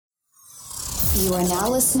You are now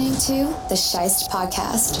listening to the Scheist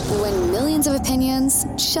Podcast, when millions of opinions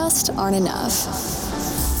just aren't enough.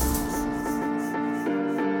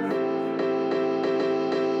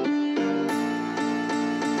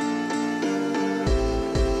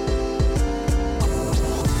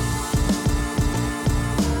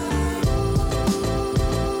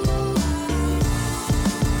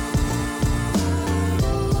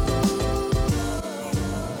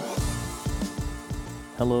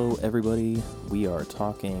 Hello everybody, we are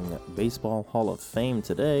talking Baseball Hall of Fame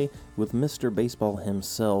today with Mr. Baseball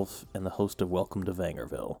himself and the host of Welcome to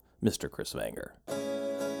Vangerville, Mr. Chris Vanger.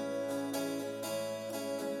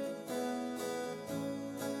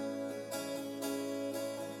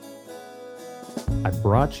 I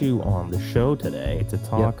brought you on the show today to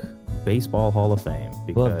talk Baseball Hall of Fame.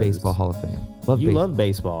 Love Baseball Hall of Fame. Love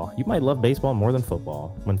baseball. You might love baseball more than football.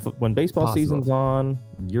 When baseball season's on,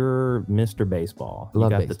 you're Mr. Baseball. You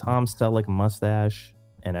got the Tom Selleck mustache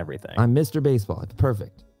and everything. I'm Mr. Baseball. It's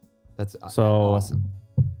perfect. That's so awesome.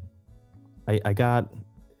 I got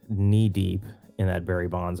knee deep in that Barry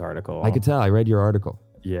Bonds article. I could tell. I read your article.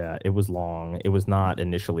 Yeah, it was long. It was not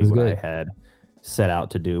initially what I had set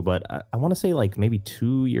out to do, but I want to say like maybe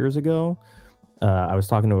 2 years ago, I was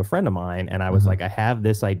talking to a friend of mine and I was like, I have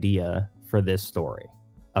this idea for this story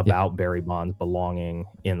about Barry Bonds belonging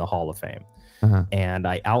in the Hall of Fame. And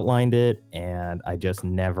I outlined it and I just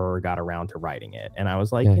never got around to writing it. And I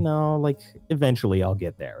was like, eventually I'll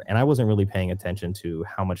get there. And I wasn't really paying attention to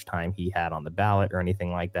how much time he had on the ballot or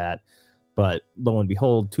anything like that. But lo and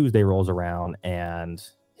behold, Tuesday rolls around and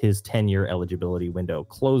his 10-year eligibility window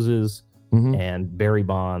closes and Barry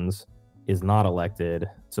Bonds is not elected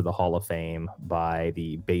to the Hall of Fame by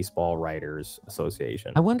the Baseball Writers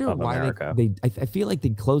Association. I wonder why America. I feel like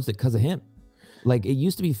they closed it because of him. Like it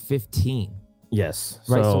used to be 15. Yes.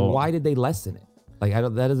 Right. So why did they lessen it? Like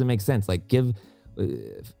that doesn't make sense. Like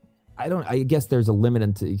I guess there's a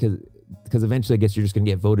limit because eventually I guess you're just gonna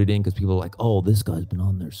get voted in because people are like, oh, this guy's been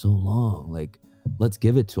on there so long. Like let's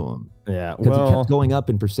give it to him. Yeah. Because he kept going up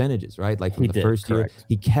in percentages, right? Like from the first year,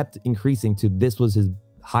 he kept increasing to this was his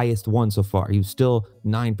highest one so far. He was still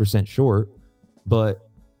 9% short, but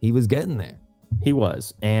he was getting there. He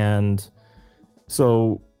was. And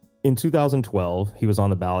so in 2012, he was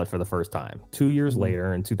on the ballot for the first time. 2 years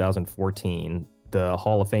later, in 2014, the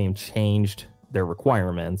Hall of Fame changed their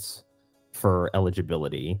requirements for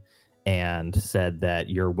eligibility and said that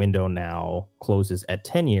your window now closes at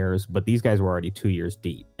 10 years, but these guys were already 2 years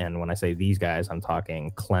deep. And when I say these guys, I'm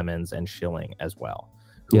talking Clemens and Schilling as well,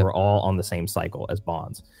 who are all on the same cycle as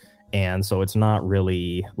Bonds. And so it's not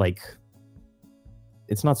really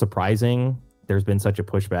it's not surprising there's been such a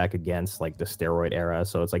pushback against like the steroid era.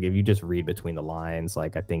 So it's like, if you just read between the lines,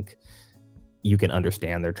 like I think you can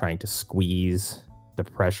understand they're trying to squeeze the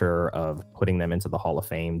pressure of putting them into the Hall of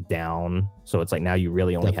Fame down. So it's like now you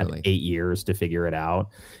really only have 8 years to figure it out.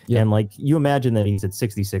 And like you imagine that he's at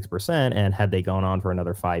 66%, and had they gone on for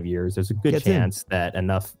another 5 years, there's a good chance that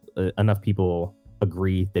enough people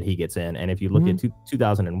agree that he gets in. And if you look at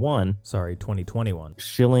 2021,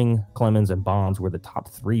 Schilling, Clemens, and Bonds were the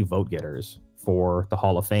top 3 vote getters for the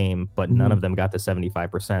Hall of Fame, but none of them got to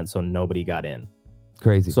 75%, so nobody got in.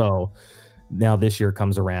 Crazy. So now this year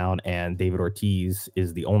comes around and David Ortiz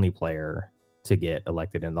is the only player to get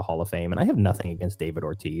elected in the Hall of Fame. And I have nothing against David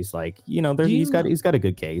Ortiz. Like, he's got a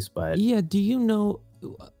good case, but do you know,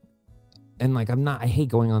 and like I hate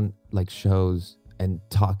going on like shows and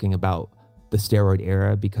talking about the steroid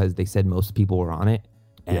era because they said most people were on it.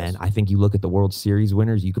 And I think you look at the World Series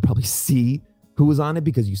winners, you could probably see who was on it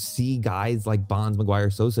because you see guys like Bonds,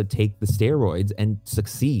 McGwire, Sosa take the steroids and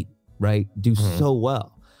succeed, right? Do so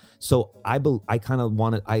well. So I kind of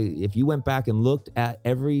wanted, if you went back and looked at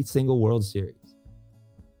every single World Series,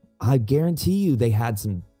 I guarantee you they had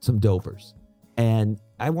some dopers. And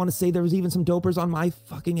I want to say there was even some dopers on my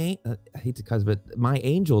fucking, I hate to cuss, but my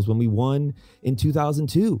Angels when we won in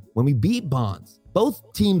 2002, when we beat Bonds.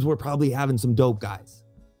 Both teams were probably having some dope guys.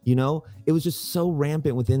 It was just so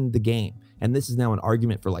rampant within the game. And this is now an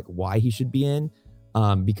argument for like why he should be in,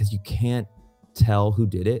 because you can't tell who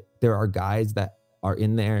did it. There are guys that are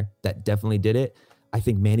in there that definitely did it. I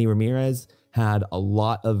think Manny Ramirez had a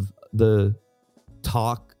lot of the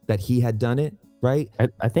talk that he had done it, right?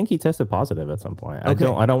 I think he tested positive at some point. Okay.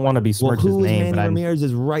 I don't want to besmirch his name. Manny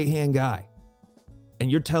Ramirez's right-hand guy? And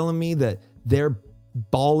you're telling me that they're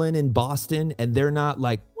balling in Boston and they're not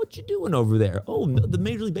like, what you doing over there? Oh, the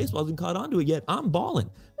Major League Baseball hasn't caught on to it yet. I'm balling.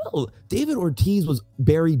 No, David Ortiz was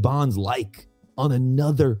Barry Bonds like on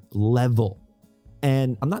another level.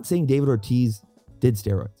 And I'm not saying David Ortiz did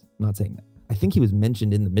steroids. I'm not saying that. I think he was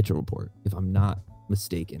mentioned in the Mitchell Report, if I'm not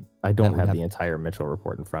mistaken. I don't have the entire Mitchell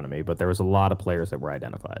report in front of me, but there was a lot of players that were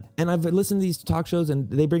identified. And I've listened to these talk shows, and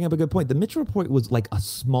they bring up a good point. The Mitchell report was like a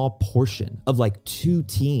small portion of like 2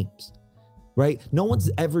 teams, right? No one's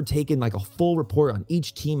ever taken like a full report on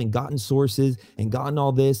each team and gotten sources and gotten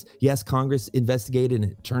all this. Yes, Congress investigated,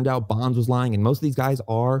 and it turned out Bonds was lying, and most of these guys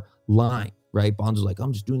are lying, right? Bonds was like,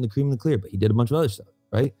 I'm just doing the cream and the clear, but he did a bunch of other stuff,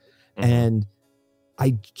 right? Mm-hmm. And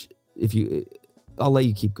I'll let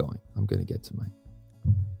you keep going. I'm going to get to mine.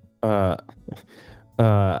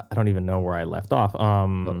 I don't even know where I left off.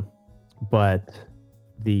 But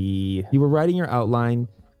you were writing your outline,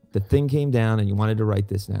 the thing came down, and you wanted to write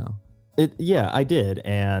this now. Yeah, I did.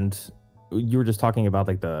 And you were just talking about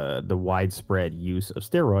like the widespread use of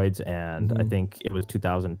steroids. And I think it was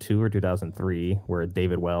 2002 or 2003 where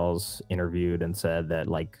David Wells interviewed and said that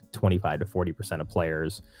like 25 to 40% of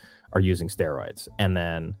players are using steroids. And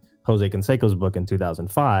then Jose Canseco's book in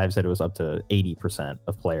 2005 said it was up to 80%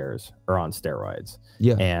 of players are on steroids.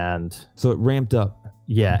 Yeah. And so it ramped up.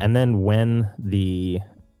 Yeah. And then when the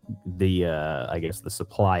I guess the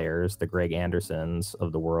suppliers, the Greg Andersons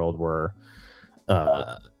of the world were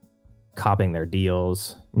copping their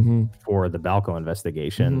deals for the Balco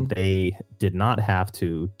investigation, they did not have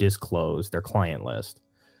to disclose their client list.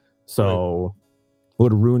 So it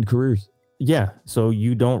would have ruined careers. Yeah, so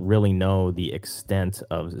you don't really know the extent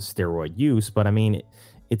of steroid use, but I mean,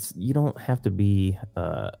 you don't have to be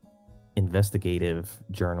an investigative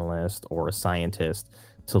journalist or a scientist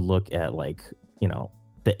to look at like,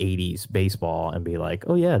 the 80s baseball and be like,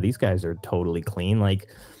 oh yeah, these guys are totally clean. Like,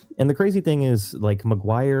 and the crazy thing is like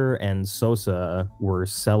McGwire and Sosa were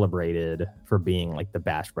celebrated for being like the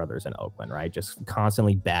Bash brothers in Oakland, right? Just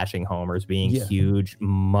constantly bashing homers, being huge,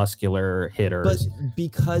 muscular hitters. But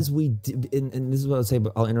because and this is what I'll say,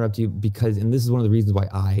 but I'll interrupt you because, and this is one of the reasons why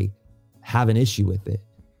I have an issue with it,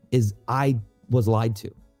 is I was lied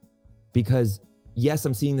to. Because yes,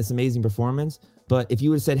 I'm seeing this amazing performance, but if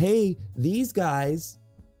you would have said, hey, these guys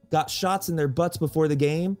got shots in their butts before the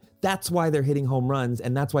game, that's why they're hitting home runs,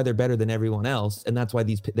 and that's why they're better than everyone else, and that's why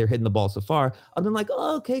they're hitting the ball so far, I've been like,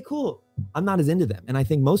 oh, okay, cool. I'm not as into them, and I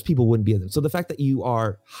think most people wouldn't be into them. So the fact that you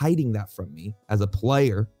are hiding that from me as a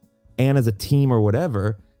player and as a team or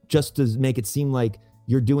whatever, just to make it seem like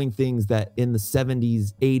you're doing things that in the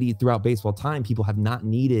 70s, 80s, throughout baseball time, people have not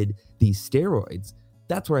needed these steroids,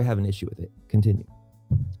 that's where I have an issue with it. Continue.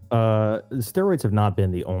 Steroids have not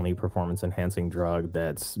been the only performance enhancing drug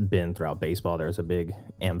that's been throughout baseball. There's a big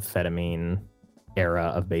amphetamine era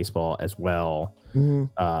of baseball as well,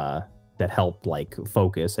 that helped like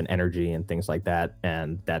focus and energy and things like that.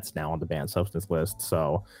 And that's now on the banned substance list.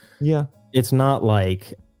 So yeah, it's not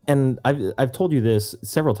like, and I've told you this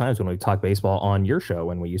several times when we talk baseball on your show,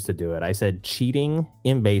 when we used to do it, I said cheating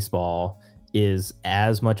in baseball is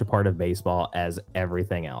as much a part of baseball as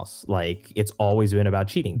everything else. Like, it's always been about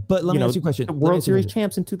cheating. But let me ask you a question. The World Series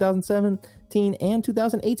champs in 2017 and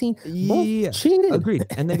 2018 both cheated. Agreed.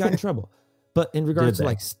 And they got in trouble. But in regards to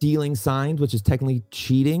like stealing signs, which is technically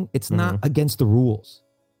cheating, it's not against the rules.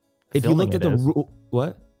 If you looked at the rule,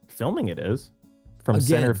 what? Filming it is. From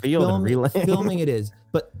center field and relay. Filming it is.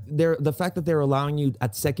 But the fact that they're allowing you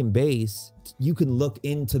at second base, you can look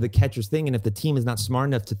into the catcher's thing, and if the team is not smart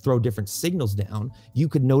enough to throw different signals down, you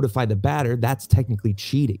could notify the batter. That's technically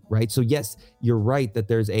cheating, right? So yes, you're right that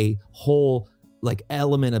there's a whole like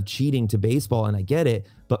element of cheating to baseball, and I get it.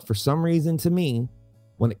 But for some reason, to me,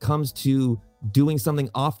 when it comes to doing something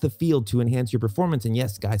off the field to enhance your performance, and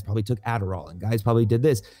yes, guys probably took Adderall and guys probably did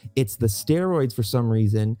this, it's the steroids for some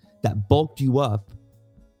reason that bulked you up,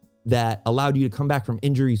 that allowed you to come back from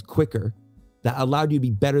injuries quicker, that allowed you to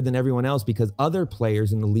be better than everyone else because other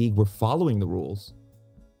players in the league were following the rules.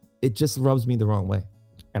 It just rubs me the wrong way.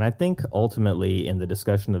 And I think ultimately in the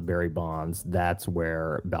discussion of Barry Bonds, that's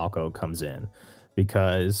where Balco comes in,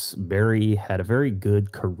 because Barry had a very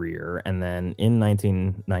good career. And then in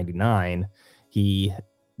 1999, he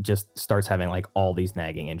just starts having like all these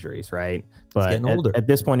nagging injuries, right? But at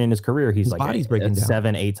this point in his career, he's like a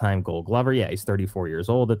 7-8 time Gold Glover. Yeah, he's 34 years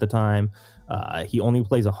old at the time. He only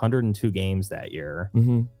plays 102 games that year,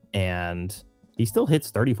 and he still hits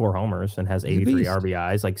 34 homers and has 83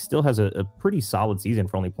 RBIs. Like, still has a pretty solid season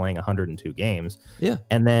for only playing 102 games. Yeah,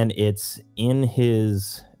 and then it's in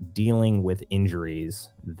his dealing with injuries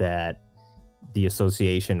that the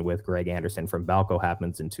association with Greg Anderson from Balco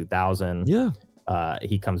happens in 2000. Yeah.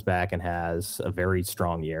 He comes back and has a very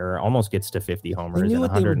strong year, almost gets to 50 homers in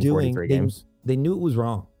 143 games. They knew it was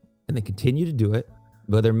wrong, and they continue to do it.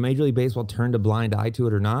 Whether Major League Baseball turned a blind eye to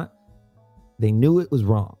it or not, they knew it was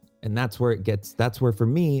wrong. And that's where for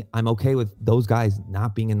me, I'm okay with those guys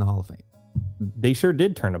not being in the Hall of Fame. they sure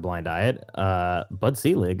did turn a blind eye. Bud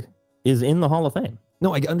Selig is in the Hall of Fame.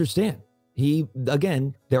 No, I understand.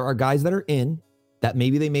 There are guys that are in that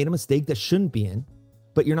maybe they made a mistake that shouldn't be in,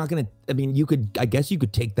 but you're not going to, I guess you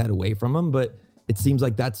could take that away from them, but it seems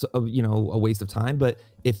like that's a waste of time. But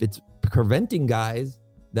if it's preventing guys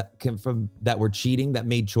that were cheating, that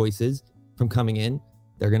made choices from coming in,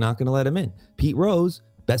 they're not going to let him in. Pete Rose,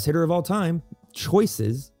 best hitter of all time,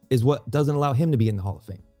 choices is what doesn't allow him to be in the Hall of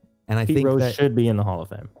Fame. And I think Rose should be in the Hall of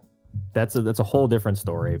Fame. That's a whole different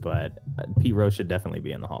story, but Pete Rose should definitely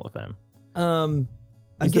be in the Hall of Fame.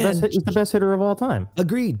 He's the best hitter of all time.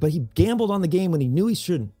 Agreed, but he gambled on the game when he knew he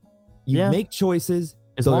shouldn't. You make choices.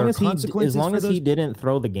 As long as he didn't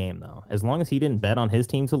throw the game, though. As long as he didn't bet on his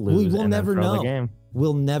team to lose, we'll never know.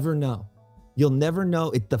 We'll never know. You'll never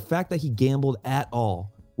know. The fact that he gambled at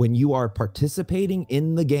all when you are participating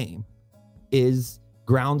in the game is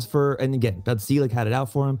grounds for. And again, Bud Selig had it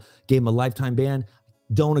out for him. Gave him a lifetime ban.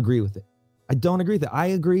 Don't agree with it. I don't agree with it. I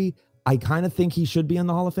agree. I kind of think he should be in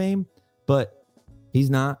the Hall of Fame, but he's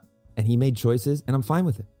not, and he made choices, and I'm fine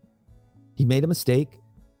with it. He made a mistake,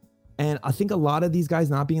 and I think a lot of these guys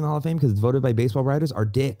not being in the Hall of Fame because it's voted by baseball writers are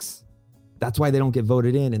dicks. That's why they don't get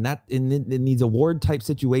voted in, and that in these award type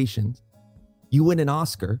situations, you win an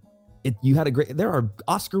Oscar. There are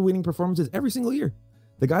Oscar winning performances every single year.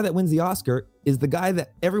 The guy that wins the Oscar is the guy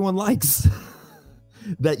that everyone likes,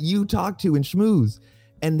 that you talk to and schmooze.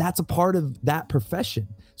 And that's a part of that profession.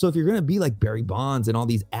 So if you're going to be like Barry Bonds and all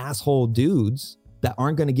these asshole dudes that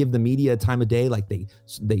aren't going to give the media time of day, like they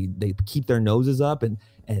keep their noses up and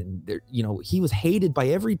they're, he was hated by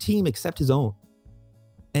every team except his own.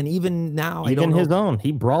 And even now, his own,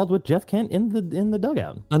 he brawled with Jeff Kent in the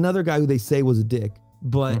dugout. Another guy who they say was a dick,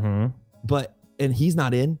 but he's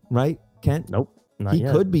not in, right? Kent? Nope. Not he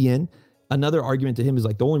yet. Could be in. Another argument to him is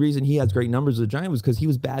like the only reason he has great numbers as a Giant was because he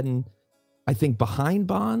was batting, I think, behind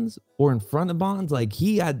Bonds or in front of Bonds. Like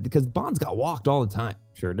because Bonds got walked all the time.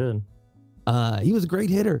 Sure did. He was a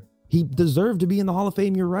great hitter. He deserved to be in the Hall of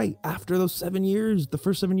Fame. You're right. After those 7 years, the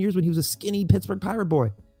first 7 years when he was a skinny Pittsburgh Pirate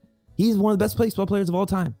boy, he's one of the best baseball players of all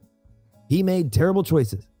time. He made terrible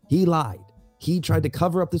choices. He lied. He tried to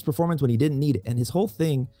cover up this performance when he didn't need it. And his whole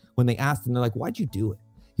thing, when they asked him, they're like, "Why'd you do it?"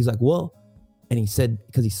 He's like, "Well," and he said,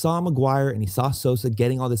 because he saw McGwire and he saw Sosa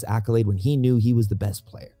getting all this accolade when he knew he was the best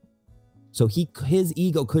player. So his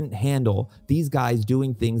ego couldn't handle these guys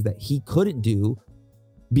doing things that he couldn't do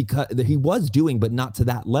because he was doing, but not to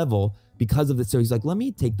that level because of this. So he's like, let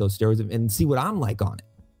me take those steroids and see what I'm like on it,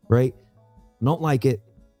 right? I don't like it.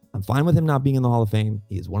 I'm fine with him not being in the Hall of Fame.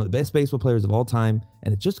 He is one of the best baseball players of all time.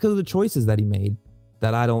 And it's just because of the choices that he made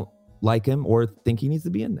that I don't like him or think he needs to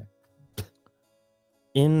be in there.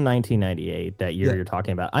 In 1998, that year you're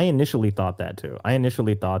talking about, I initially thought that too. I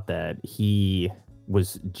initially thought that he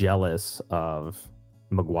was jealous of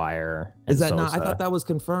McGwire. Is that Sosa. Not? I thought that was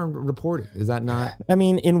confirmed reporting. Is that not? I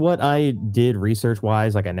mean, in what I did research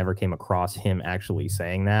wise, like I never came across him actually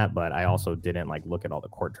saying that, but I also didn't look at all the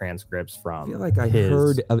court transcripts from. I feel like I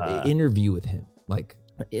heard an interview with him.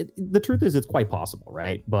 The truth is, it's quite possible,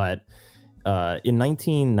 right? But in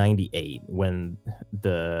 1998, when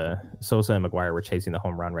the Sosa and McGwire were chasing the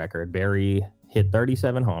home run record, Barry hit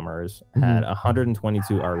 37 homers, had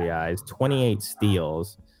 122 RBIs, 28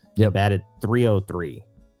 steals, batted .303.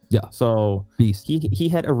 Yeah. So beast. He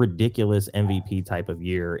had a ridiculous MVP type of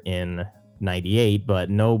year in 98, but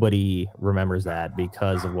nobody remembers that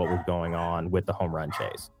because of what was going on with the home run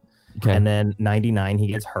chase. Okay. And then 99, he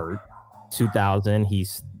gets hurt. 2000, he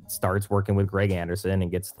starts working with Greg Anderson and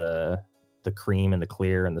gets the cream and the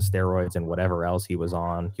clear and the steroids and whatever else he was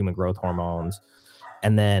on, human growth hormones.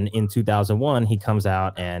 And then in 2001, he comes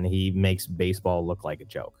out and he makes baseball look like a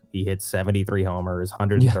joke. He hits 73 homers,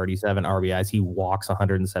 137 RBIs. He walks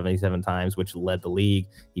 177 times, which led the league.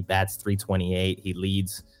 He bats .328. He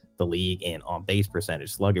leads the league in on-base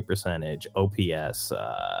percentage, slugging percentage, OPS,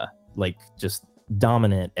 just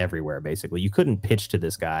dominant everywhere, basically. You couldn't pitch to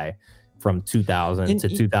this guy from 2000 to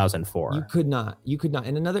 2004. You could not.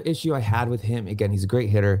 And another issue I had with him, again, he's a great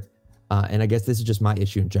hitter. And I guess this is just my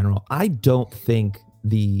issue in general. I don't think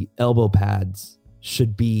the elbow pads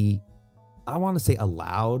should be, I want to say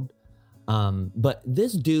allowed. But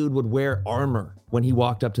this dude would wear armor when he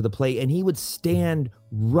walked up to the plate and he would stand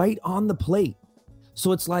right on the plate.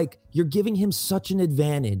 So it's like you're giving him such an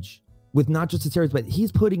advantage with not just the steroids, but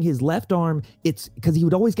he's putting his left arm. It's because he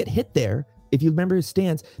would always get hit there. If you remember his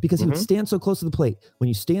stance, because he would stand so close to the plate. When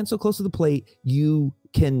you stand so close to the plate, you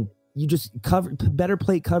just cover better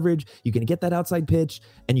plate coverage. You can get that outside pitch,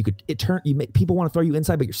 and people want to throw you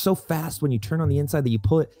inside, but you're so fast when you turn on the inside that you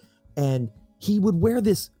pull it. And he would wear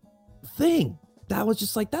this thing that was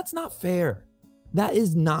just like, that's not fair. That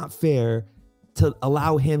is not fair to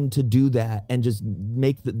allow him to do that and just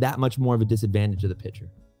make that much more of a disadvantage of the pitcher.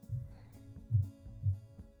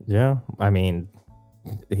 Yeah, I mean,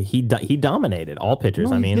 he dominated all pitchers.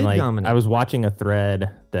 No, I he mean, did like dominate. I was watching a thread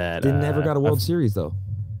that Never got a World Series though.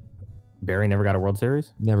 Barry never got a World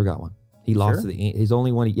Series. Never got one. He lost his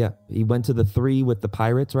only one. He went to the 3 with the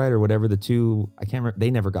Pirates, right, or whatever. The 2, I can't remember.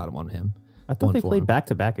 They never got one him. I thought they played back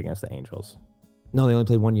to back against the Angels. No, they only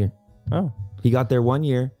played 1 year. Oh, he got there 1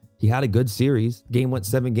 year. He had a good series. Game went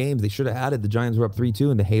 7 games. They should have had it. The Giants were up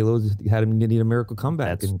 3-2, and the Halos had him need a miracle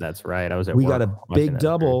comeback. That's right. I was at we work got a big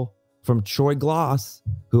double from Troy Glaus,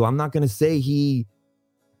 who I'm not going to say he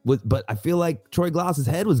was, but I feel like Troy Glaus's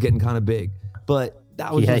head was getting kind of big. But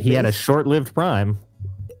that was he had a short-lived prime.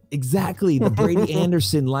 Exactly. The Brady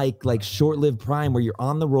Anderson like short-lived prime where you're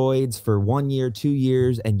on the roids for 1 year, 2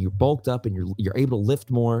 years, and you're bulked up and you're able to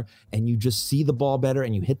lift more and you just see the ball better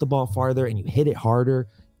and you hit the ball farther and you hit it harder.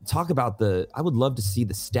 Talk about I would love to see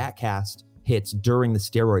the StatCast hits during the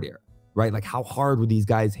steroid era, right? Like how hard were these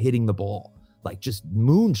guys hitting the ball? Like just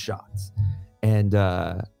moonshots. And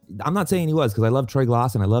I'm not saying he was, because I love Troy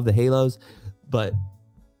Glaus and I love the Halos, but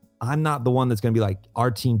I'm not the one that's going to be like,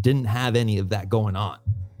 our team didn't have any of that going on.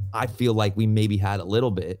 I feel like we maybe had a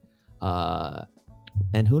little bit,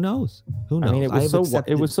 and who knows? Who knows? I mean,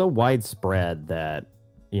 it was so widespread that,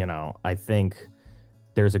 you know, I think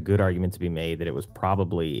there's a good argument to be made that it was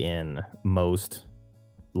probably in most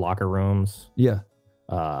locker rooms. Yeah.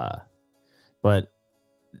 But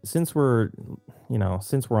since we're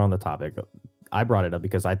on the topic, I brought it up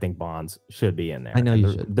because I think Bonds should be in there. I know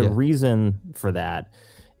you should. The reason for that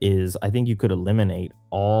is I think you could eliminate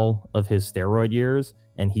all of his steroid years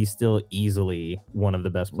and he's still easily one of the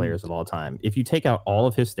best players of all time. If you take out all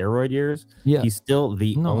of his steroid years, he's still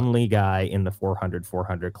the only guy in the 400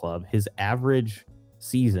 club. His average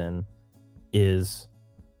season is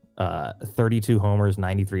 32 homers,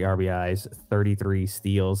 93 RBIs, 33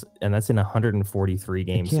 steals, and that's in 143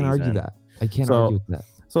 game season. I can't argue that. I can't argue with that.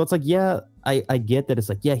 So it's like, yeah, I get that it's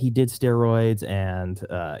like, yeah, he did steroids and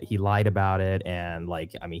he lied about it. And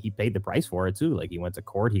like, I mean, he paid the price for it too. Like he went to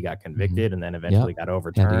court, he got convicted and then eventually got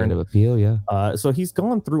overturned. End of appeal, yeah. So he's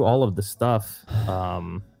gone through all of the stuff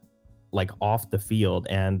like off the field.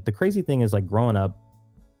 And the crazy thing is like growing up,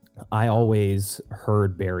 I always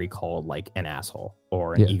heard Barry called like an asshole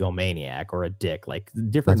or an egomaniac or a dick, like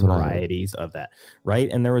different varieties of that. Right.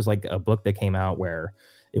 And there was like a book that came out where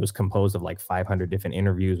it was composed of like 500 different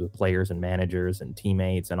interviews with players and managers and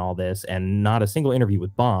teammates and all this, and not a single interview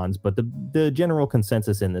with Bonds. But the general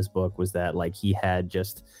consensus in this book was that like he had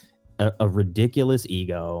just a ridiculous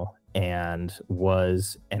ego and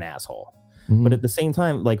was an asshole. Mm-hmm. But at the same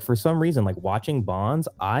time, like for some reason, like watching Bonds,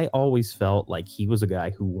 I always felt like he was a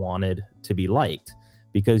guy who wanted to be liked,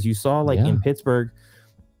 because you saw like in Pittsburgh,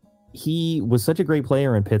 he was such a great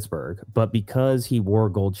player in Pittsburgh, but because he wore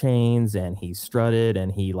gold chains and he strutted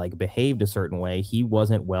and he like behaved a certain way, he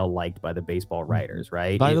wasn't well liked by the baseball writers,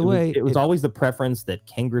 right? By the way, it was always the preference that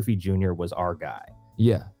Ken Griffey Jr. was our guy.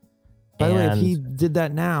 Yeah. By the way, if he did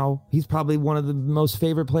that now, he's probably one of the most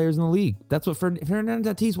favorite players in the league. That's what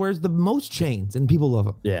Fernando Tatis wears the most chains, and people love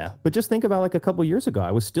him. Yeah, but just think about like a couple years ago,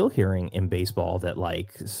 I was still hearing in baseball that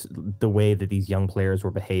like the way that these young players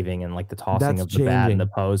were behaving and like the tossing of the bat and the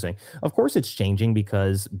posing. Of course, it's changing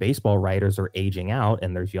because baseball writers are aging out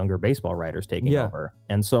and there's younger baseball writers taking over.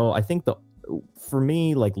 And so I think for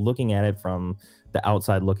me, like looking at it from the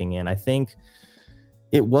outside looking in, I think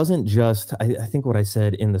it wasn't just, I think what I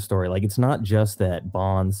said in the story, like it's not just that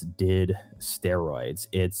Bonds did steroids.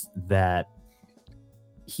 It's that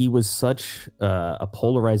he was such a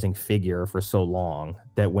polarizing figure for so long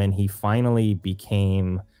that when he finally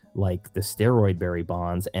became like the steroid Barry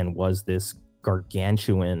Bonds and was this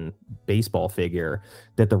gargantuan baseball figure,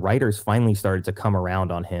 that the writers finally started to come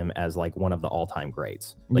around on him as like one of the all-time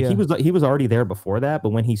greats. Like he was already there before that, but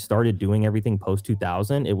when he started doing everything post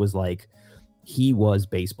 2000, it was like he was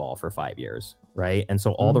baseball for 5 years, right? And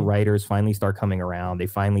so all the writers finally start coming around. They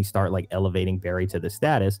finally start like elevating Barry to the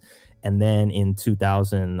status. And then in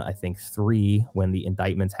 2003, when the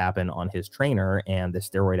indictments happen on his trainer and the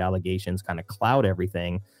steroid allegations kind of cloud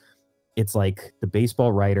everything, it's like the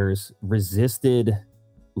baseball writers resisted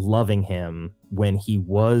loving him when he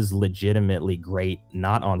was legitimately great,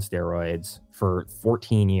 not on steroids, for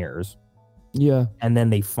 14 years. Yeah. And then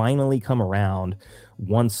they finally come around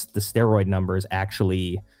once the steroid numbers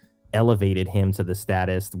actually elevated him to the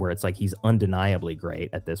status where it's like he's undeniably great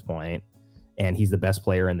at this point and he's the best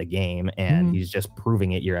player in the game and he's just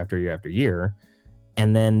proving it year after year after year.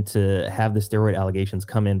 And then to have the steroid allegations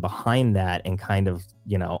come in behind that and kind of,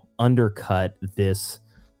 you know, undercut this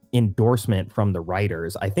endorsement from the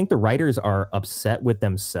writers. I think the writers are upset with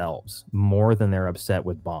themselves more than they're upset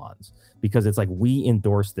with Bonds, because it's like, we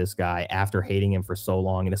endorsed this guy after hating him for so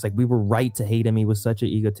long, and it's like, we were right to hate him. He was such an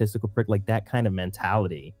egotistical prick, like that kind of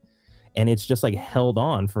mentality. And it's just like held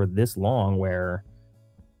on for this long, where,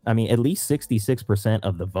 I mean, at least 66%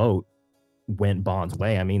 of the vote went Bonds'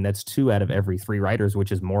 way. I mean, that's 2 out of every 3 writers,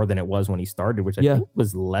 which is more than it was when he started, which I think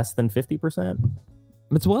was less than 50%.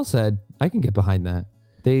 It's well said. I can get behind that.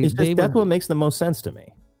 That's what makes the most sense to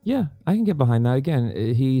me. Yeah, I can get behind that.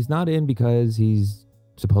 Again, he's not in because he's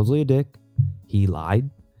supposedly a dick. He lied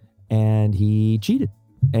and he cheated,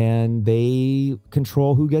 and they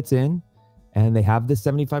control who gets in, and they have this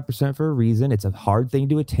 75% for a reason. It's a hard thing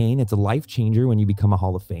to attain. It's a life changer when you become a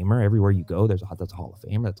Hall of Famer. Everywhere you go, that's a Hall of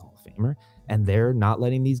Famer. That's a Hall of Famer. And they're not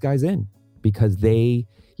letting these guys in because they,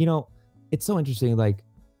 it's so interesting. Like,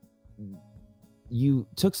 you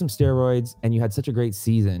took some steroids and you had such a great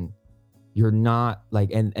season. You're not like,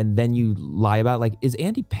 and then you lie about, like, is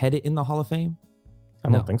Andy Pettitte in the Hall of Fame? I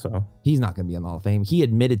don't think so. He's not going to be in the Hall of Fame. He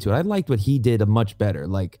admitted to it. I liked what he did much better.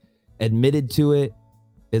 Like, admitted to it,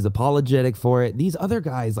 is apologetic for it. These other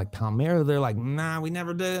guys like Palmeiro, they're like, nah, we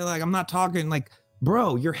never did. Like, I'm not talking. Like,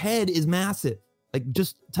 bro, your head is massive. Like,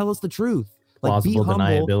 just tell us the truth. Like, plausible be humble.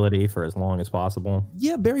 deniability for as long as possible.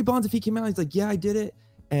 Yeah, Barry Bonds, if he came out, he's like, yeah, I did it.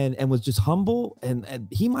 And was just humble, and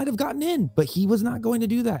he might have gotten in, but he was not going to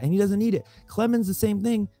do that, and he doesn't need it. Clemens, the same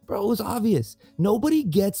thing. Bro, it was obvious. Nobody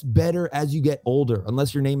gets better as you get older,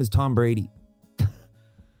 unless your name is Tom Brady.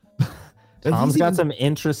 Tom's got some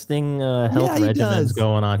interesting health regimens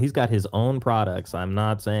going on. He's got his own products. I'm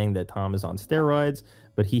not saying that Tom is on steroids,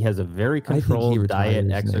 but he has a very controlled diet,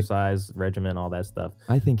 exercise regimen, all that stuff.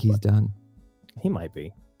 I think he's done. He might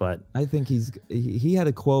be, but I think he had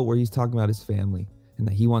a quote where he's talking about his family and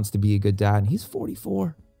that he wants to be a good dad, and he's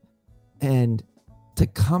 44. And to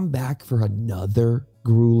come back for another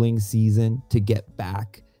grueling season, to get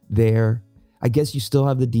back there, I guess you still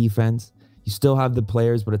have the defense, you still have the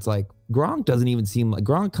players, but it's like Gronk doesn't even seem like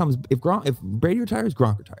Gronk comes. If Brady retires,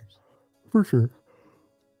 Gronk retires for sure.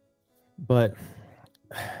 But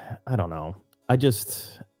I don't know. I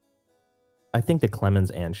think that Clemens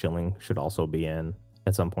and Schilling should also be in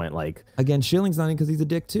at some point. Like, again, Schilling's not in because he's a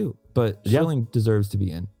dick too, but Schilling deserves to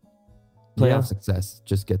be in. Playoff success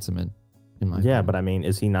just gets him in my opinion. But I mean,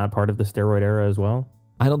 is he not part of the steroid era as well?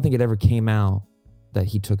 I don't think it ever came out that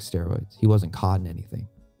he took steroids. He wasn't caught in anything.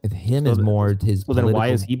 If him is more his. Well, then why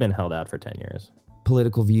has he been held out for 10 years?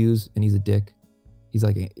 Political views, and he's a dick. He's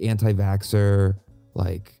like an anti-vaxxer,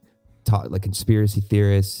 like conspiracy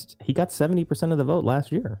theorist. He got 70% of the vote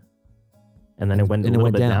last year, and then it went a little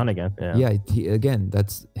bit down again. Yeah, again,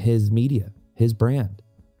 that's his media, his brand.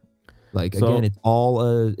 Like, again, it's all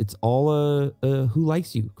a who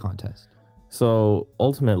likes you contest. So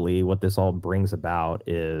ultimately, what this all brings about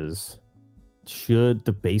is, should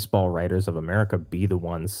the Baseball Writers of America be the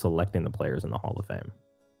ones selecting the players in the Hall of Fame?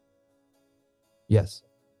 Yes.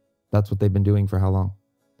 That's what they've been doing for how long?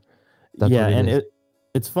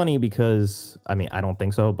 It's funny because, I mean, I don't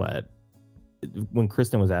think so, but when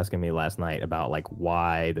Kristen was asking me last night about like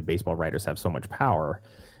why the baseball writers have so much power,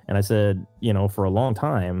 and I said, for a long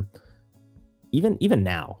time, even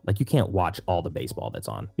now, like, you can't watch all the baseball that's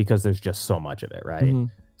on because there's just so much of it, right? Mm-hmm.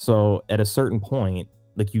 So at a certain point,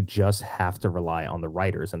 like, you just have to rely on the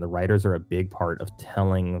writers, and the writers are a big part of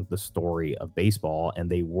telling the story of baseball, and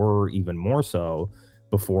they were even more so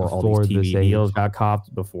before all these TV deals got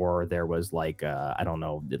copped, before there was like I don't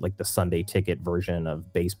know, like the Sunday ticket version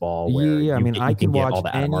of baseball where I can watch all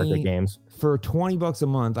the out-of-market games for $20 a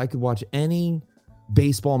month. I could watch any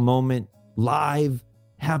baseball moment live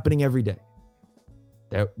happening every day.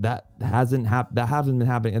 That hasn't been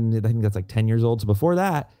happening, and I think that's like 10 years old. So before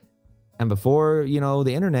that, and before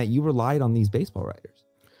the internet, you relied on these baseball writers.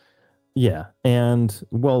 Yeah, and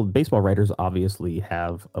well, baseball writers obviously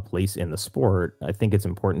have a place in the sport. I think it's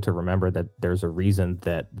important to remember that there's a reason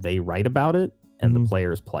that they write about it and the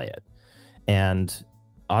players play it. And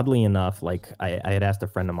oddly enough, like I had asked a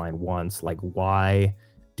friend of mine once, like, why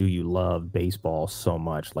do you love baseball so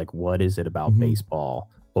much? Like, what is it about baseball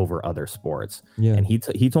over other sports? Yeah. And he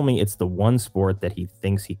told me it's the one sport that he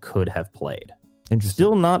thinks he could have played.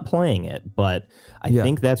 Still not playing it, but I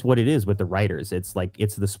think that's what it is with the writers. It's like,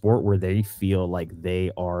 it's the sport where they feel like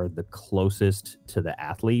they are the closest to the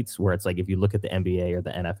athletes, where it's like, if you look at the NBA or the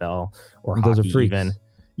NFL or those hockey are freaks. Even,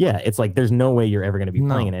 it's like, there's no way you're ever going to be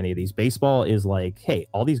playing in any of these. Baseball is like, hey,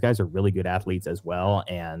 all these guys are really good athletes as well,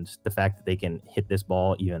 and the fact that they can hit this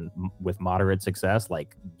ball even with moderate success,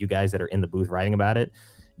 like you guys that are in the booth writing about it,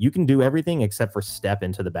 you can do everything except for step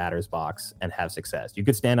into the batter's box and have success. You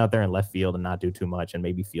could stand out there in left field and not do too much and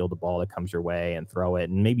maybe field the ball that comes your way and throw it.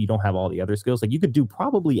 And maybe you don't have all the other skills. Like you could do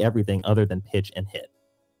probably everything other than pitch and hit.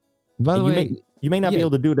 By the way, you may not be able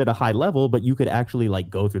to do it at a high level, but you could actually like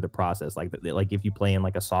go through the process. Like if you play in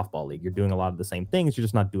like a softball league, you're doing a lot of the same things. You're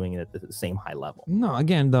just not doing it at the same high level. No,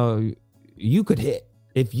 again, though, you could hit.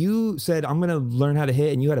 If you said, I'm going to learn how to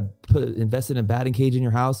hit, and you had to invest in a batting cage in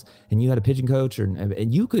your house, and you had a pitching coach or a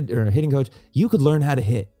hitting coach, you could learn how to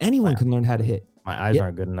hit. Anyone can learn how to hit. My eyes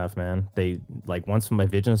aren't good enough, man. They like once my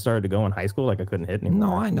vision started to go in high school, like I couldn't hit anymore.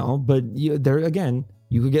 No, I know, but you could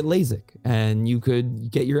get LASIK and you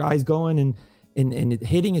could get your eyes going, and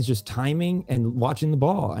hitting is just timing and watching the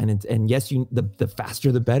ball. And yes, the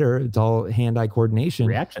faster the better. It's all hand-eye coordination.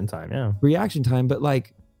 Reaction time. But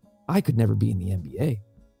like, I could never be in the NBA.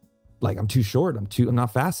 Like I'm too short. I'm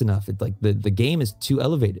not fast enough. It's like the game is too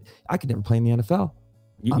elevated. I could never play in the NFL.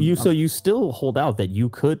 So you still hold out that you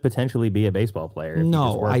could potentially be a baseball player.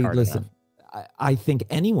 No, I think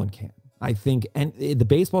anyone can. I think, and the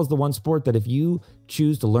baseball is the one sport that if you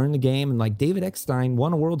choose to learn the game, and like David Eckstein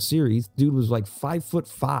won a World Series, dude was like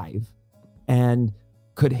 5'5" and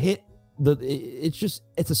could hit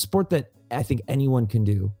it's a sport that I think anyone can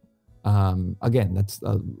do. Again, that's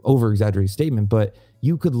an over exaggerated statement, but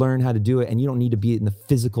you could learn how to do it, and you don't need to be in the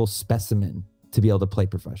physical specimen to be able to play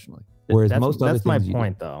professionally. Whereas that's my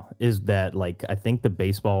point, though, is that like I think the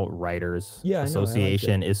Baseball Writers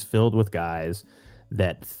Association is filled with guys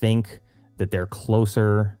that think that they're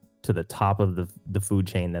closer to the top of the food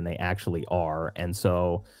chain than they actually are, and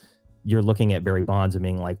so you're looking at Barry Bonds and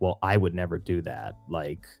being like, well, I would never do that.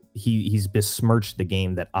 Like he's besmirched the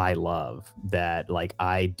game that I love, that like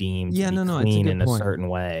I deem to be clean in a certain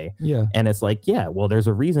way. Yeah. And it's like, yeah, well, there's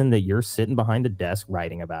a reason that you're sitting behind a desk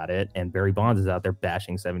writing about it, and Barry Bonds is out there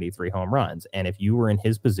bashing 73 home runs. And if you were in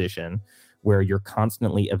his position where you're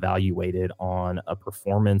constantly evaluated on a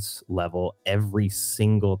performance level every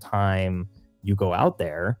single time you go out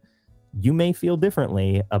there, you may feel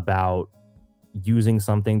differently about using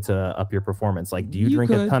something to up your performance. Like, do you drink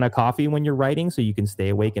a ton of coffee when you're writing so you can stay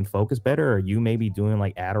awake and focus better? Or are you maybe doing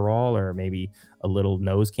like Adderall or maybe a little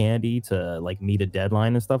nose candy to like meet a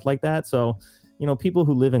deadline and stuff like that? So, you know, people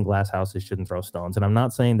who live in glass houses shouldn't throw stones. And I'm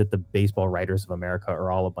not saying that the Baseball Writers of America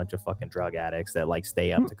are all a bunch of fucking drug addicts that like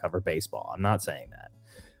stay up to cover baseball. I'm not saying that.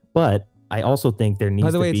 But I also think there needs to be...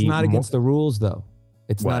 By the way, it's not against the rules, though.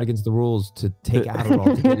 It's not against the rules to take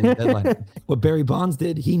Adderall to get his deadline. What Barry Bonds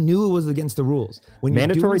did, he knew it was against the rules. When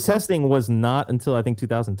mandatory testing was not until I think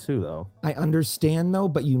 2002, though. I understand, though,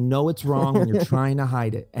 but you know it's wrong when you're trying to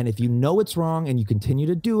hide it. And if you know it's wrong and you continue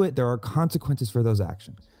to do it, there are consequences for those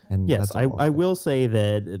actions. And yes, I will say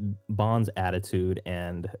that Bonds' attitude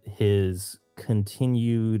and his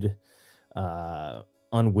continued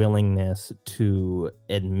unwillingness to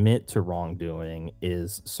admit to wrongdoing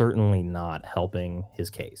is certainly not helping his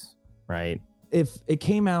case, right? If it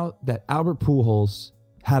came out that Albert Pujols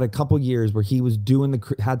had a couple years where he was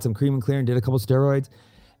had some cream and clear and did a couple steroids,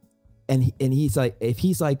 and he's like, if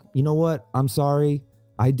he's like, you know what, I'm sorry,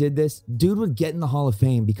 I did this, dude would get in the Hall of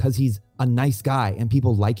Fame because he's a nice guy and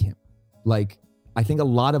people like him. Like, I think a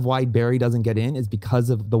lot of why Barry doesn't get in is because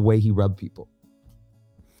of the way he rubbed people.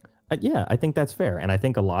 Yeah, I think that's fair. And I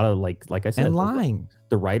think a lot of like I said, and lying.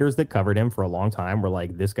 The writers that covered him for a long time were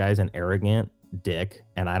like, this guy's an arrogant dick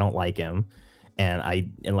and I don't like him. And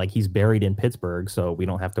like he's buried in Pittsburgh, so we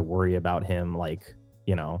don't have to worry about him like,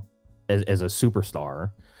 you know, as a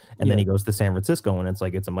superstar. And then he goes to San Francisco and it's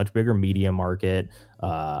like it's a much bigger media market.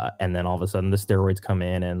 And then all of a sudden the steroids come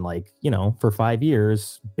in and like, you know, for 5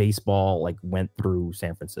 years, baseball like went through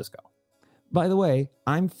San Francisco. By the way,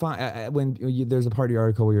 I'm fine when there's a part of your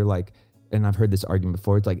article where you're like, and I've heard this argument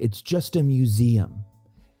before, it's like, it's just a museum.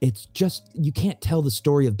 It's just, you can't tell the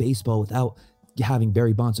story of baseball without having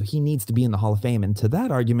Barry Bonds, so he needs to be in the Hall of Fame. And to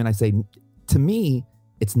that argument, I say, to me,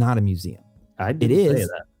 it's not a museum. I didn't say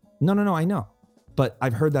that. No, I know. But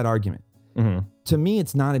I've heard that argument. Mm-hmm. To me,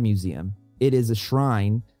 it's not a museum. It is a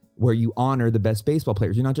shrine where you honor the best baseball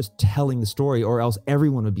players. You're not just telling the story, or else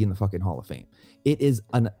everyone would be in the fucking Hall of Fame. It is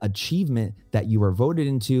an achievement that you are voted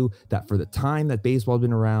into, that for the time that baseball has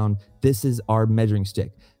been around, this is our measuring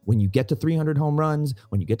stick. When you get to 300 home runs,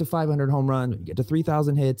 when you get to 500 home runs, when you get to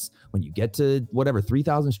 3,000 hits, when you get to whatever,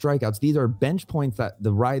 3,000 strikeouts, these are bench points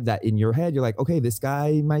that in your head, you're like, okay, this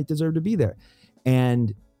guy might deserve to be there.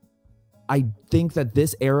 And I think that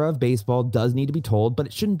this era of baseball does need to be told, but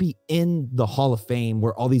it shouldn't be in the Hall of Fame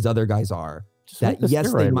where all these other guys are. That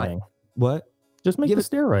yes, they might. What? Just make the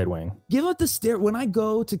steroid wing. Give it the steroid. When I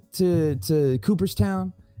go to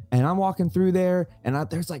Cooperstown And I'm walking through there, and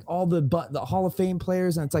there's like all the Hall of Fame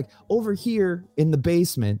players, and it's like over here in the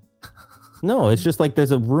basement. No, it's just like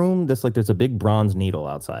there's a room that's like there's a big bronze needle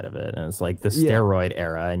outside of it, and it's like the steroid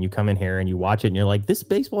era. And you come in here and you watch it, and you're like, this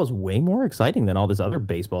baseball is way more exciting than all this other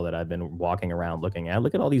baseball that I've been walking around looking at.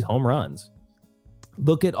 Look at all these home runs.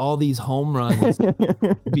 Look at all these home runs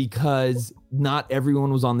because not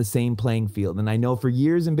everyone was on the same playing field. And I know for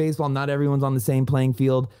years in baseball, not everyone's on the same playing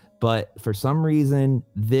field. But for some reason,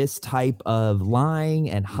 this type of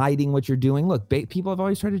lying and hiding what you're doing. Look, people have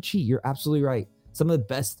always tried to cheat. You're absolutely right. Some of the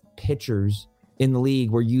best pitchers in the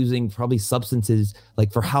league were using probably substances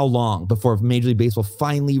like for how long before Major League Baseball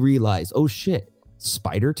finally realized, oh shit,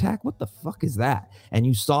 spider tack? What the fuck is that? And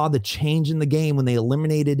you saw the change in the game when they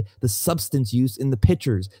eliminated the substance use in the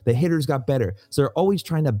pitchers. The hitters got better. So they're always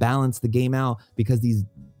trying to balance the game out because these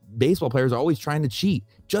baseball players are always trying to cheat.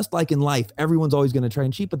 Just like in life, everyone's always going to try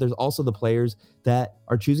and cheat, but there's also the players that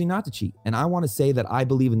are choosing not to cheat. And I want to say that I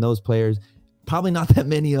believe in those players. Probably not that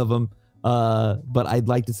many of them, but I'd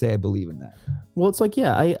like to say I believe in that. Well, it's like,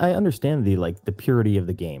 yeah, I understand the purity of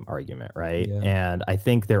the game argument, right? Yeah. And I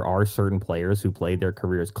think there are certain players who played their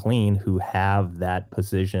careers clean who have that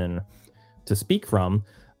position to speak from.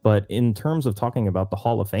 But in terms of talking about the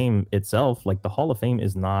Hall of Fame itself, like the Hall of Fame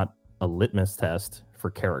is not a litmus test for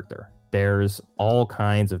character. There's all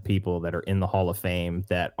kinds of people that are in the Hall of Fame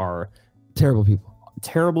that are terrible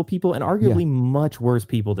people and arguably much worse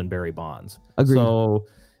people than Barry Bonds. Agreed. So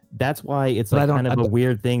that's why it's like kind of a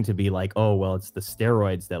weird thing to be like, oh, well, it's the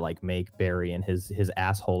steroids that like make Barry and his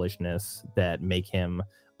assholishness that make him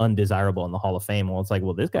undesirable in the Hall of Fame. Well, it's like,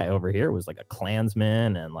 well, this guy over here was like a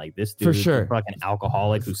Klansman, and like this dude is a fucking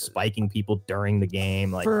alcoholic who's spiking people during the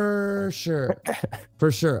game. Like for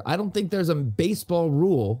sure. I don't think there's a baseball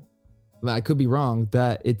rule. I could be wrong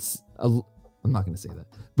that I'm not going to say that,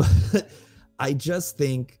 but I just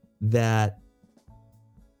think that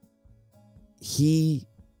he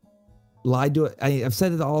lied to it. I've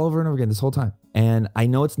said it all over and over again this whole time. And I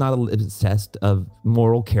know it's not a test of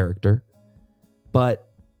moral character, but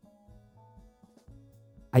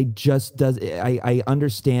I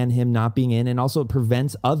understand him not being in, and also it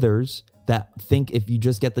prevents others that think if you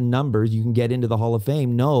just get the numbers, you can get into the Hall of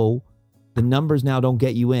Fame. No, the numbers now don't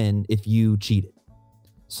get you in if you cheated.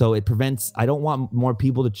 So it prevents, I don't want more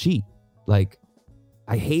people to cheat. Like,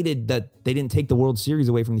 I hated that they didn't take the World Series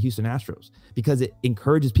away from the Houston Astros because it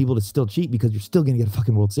encourages people to still cheat because you're still going to get a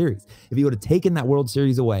fucking World Series. If you would have taken that World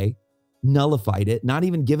Series away, nullified it, not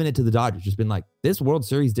even given it to the Dodgers, just been like, this World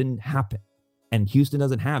Series didn't happen and Houston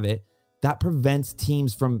doesn't have it, that prevents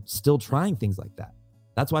teams from still trying things like that.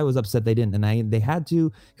 That's why I was upset they didn't. And they had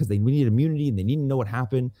to because we needed immunity and they needed to know what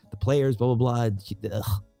happened. The players, blah, blah, blah.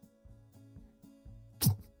 Ugh.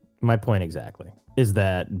 My point exactly is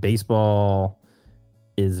that baseball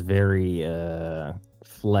is very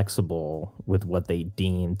flexible with what they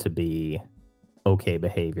deem to be okay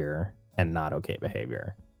behavior and not okay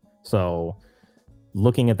behavior. So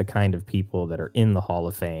looking at the kind of people that are in the Hall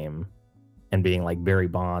of Fame and being like Barry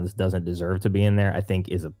Bonds doesn't deserve to be in there, I think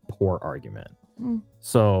is a poor argument.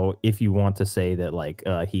 So if you want to say that like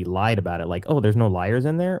he lied about it, like, oh, there's no liars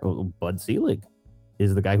in there. Oh, Bud Selig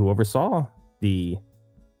is the guy who oversaw the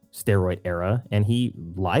steroid era, and he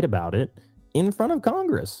lied about it in front of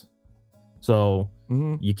Congress. So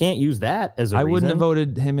you can't use that as a reason. I wouldn't have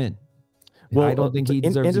voted him in. Well, I don't think he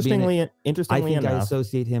deserves to be in it. Interestingly enough, I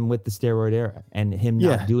associate him with the steroid era and him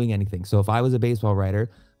not doing anything. So if I was a baseball writer,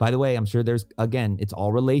 by the way, I'm sure it's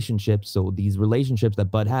all relationships. So these relationships that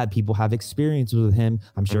Bud had, people have experiences with him.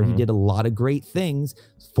 I'm sure he did a lot of great things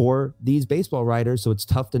for these baseball writers. So it's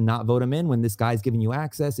tough to not vote him in when this guy's giving you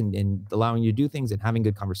access and allowing you to do things and having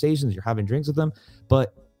good conversations. You're having drinks with them.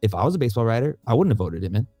 But if I was a baseball writer, I wouldn't have voted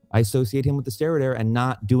him in. I associate him with the steroid era and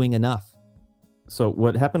not doing enough. So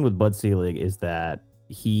what happened with Bud Selig is that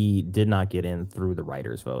he did not get in through the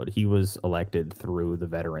writers' vote. He was elected through the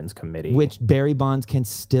Veterans Committee, which Barry Bonds can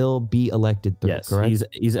still be elected through. Yes, correct?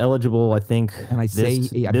 He's eligible. I think. And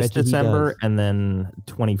this December, and then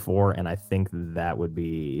 24, and I think that would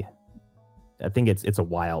be. I think it's a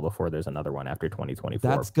while before there's another one after 2024.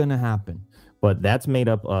 That's gonna happen. But that's made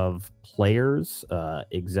up of players,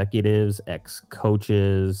 executives,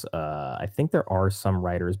 ex-coaches. I think there are some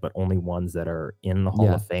writers, but only ones that are in the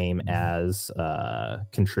Hall of Fame as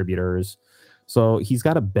contributors. So he's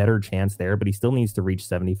got a better chance there, but he still needs to reach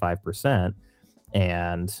 75%.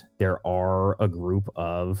 And there are a group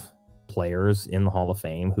of players in the Hall of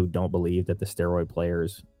Fame who don't believe that the steroid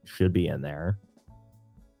players should be in there.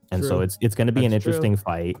 And so it's going to be an interesting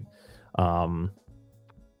fight.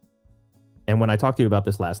 And when I talked to you about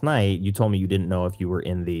this last night, you told me you didn't know if you were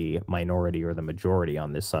in the minority or the majority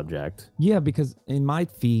on this subject. Yeah, because in my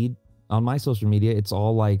feed on my social media, it's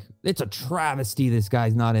all like, it's a travesty this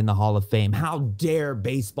guy's not in the Hall of Fame. How dare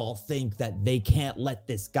baseball think that they can't let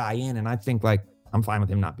this guy in? And I think, like, I'm fine with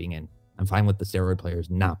him not being in. I'm fine with the steroid players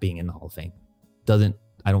not being in the Hall of Fame.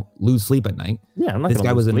 I don't lose sleep at night. Yeah, I'm not. This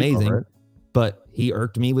guy was amazing, it. but he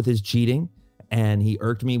irked me with his cheating and he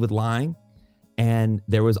irked me with lying. And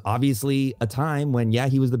there was obviously a time when, yeah,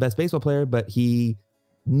 he was the best baseball player, but he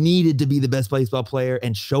needed to be the best baseball player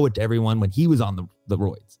and show it to everyone when he was on the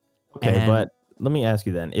roids. Okay, but let me ask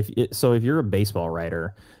you then, if you're a baseball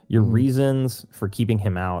writer, your reasons for keeping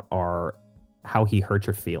him out are how he hurt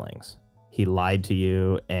your feelings. He lied to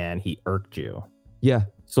you and he irked you. Yeah.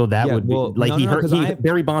 So that would be like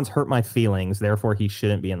Barry Bonds hurt my feelings, therefore he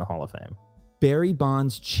shouldn't be in the Hall of Fame. Barry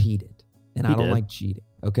Bonds cheated, and I don't like cheating.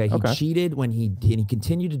 Okay, he cheated when he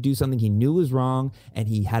continued to do something he knew was wrong, and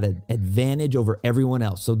he had an advantage over everyone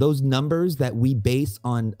else. So those numbers that we base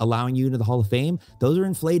on allowing you into the Hall of Fame, those are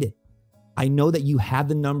inflated. I know that you had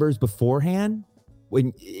the numbers beforehand.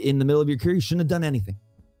 When in the middle of your career, you shouldn't have done anything.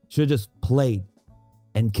 Should have just played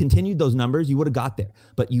and continued those numbers. You would have got there.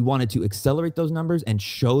 But you wanted to accelerate those numbers and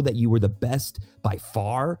show that you were the best by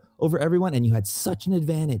far over everyone, and you had such an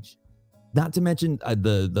advantage. Not to mention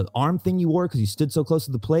the arm thing you wore because you stood so close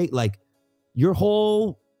to the plate. Like, your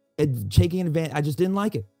whole taking an advantage, I just didn't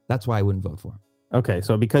like it. That's why I wouldn't vote for him. Okay,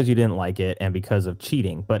 so because you didn't like it and because of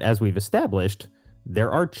cheating. But as we've established, there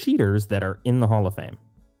are cheaters that are in the Hall of Fame.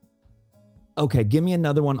 Okay, give me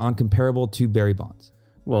another one on comparable to Barry Bonds.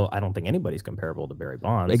 Well, I don't think anybody's comparable to Barry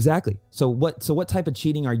Bonds. Exactly. So what type of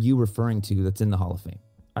cheating are you referring to that's in the Hall of Fame?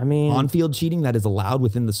 I mean, on-field cheating that is allowed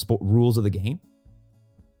within the rules of the game?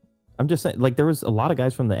 I'm just saying, like, there was a lot of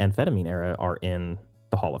guys from the amphetamine era are in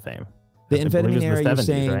the Hall of Fame. The amphetamine era, you're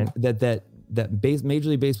saying, right? that Major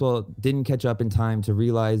League Baseball didn't catch up in time to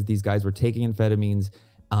realize these guys were taking amphetamines.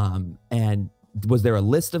 And was there a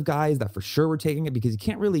list of guys that for sure were taking it? Because you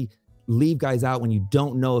can't really leave guys out when you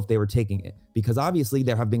don't know if they were taking it. Because obviously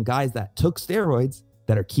there have been guys that took steroids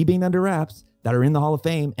that are keeping it under wraps that are in the Hall of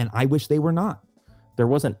Fame, and I wish they were not. There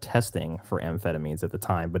wasn't testing for amphetamines at the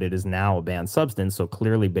time, but it is now a banned substance. So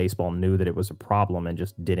clearly baseball knew that it was a problem and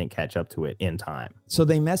just didn't catch up to it in time. So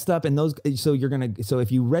they messed up, and so if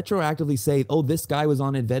you retroactively say, oh, this guy was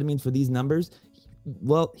on amphetamines for these numbers,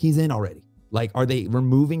 well, he's in already. Like, are they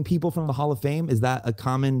removing people from the Hall of Fame? Is that a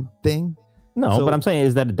common thing? No, but I'm saying,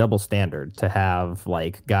 is that a double standard to have,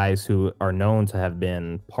 like, guys who are known to have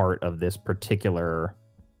been part of this particular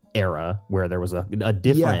era where there was a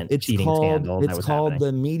different cheating scandal? It's called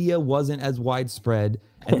the media wasn't as widespread,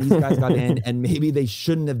 and these guys got in, and maybe they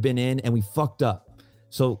shouldn't have been in, and we fucked up.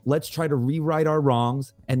 So let's try to rewrite our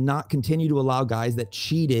wrongs and not continue to allow guys that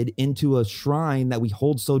cheated into a shrine that we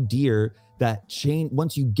hold so dear that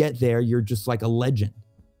once you get there, you're just like a legend.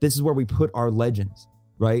 This is where we put our legends,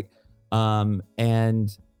 right? And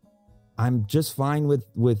I'm just fine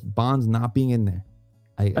with Bonds not being in there.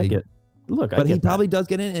 But he probably does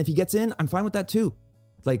get in, and if he gets in, I'm fine with that too.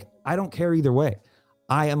 Like, I don't care either way.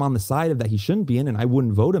 I am on the side of that he shouldn't be in, and I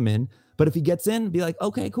wouldn't vote him in. But if he gets in, be like,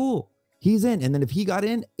 okay, cool, he's in. And then if he got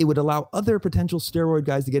in, it would allow other potential steroid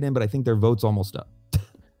guys to get in, but I think their vote's almost up.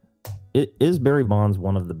 Is Barry Bonds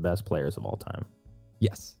one of the best players of all time?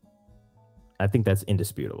 Yes. I think that's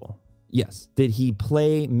indisputable. Yes. Did he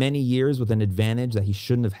play many years with an advantage that he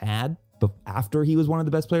shouldn't have had, but after he was one of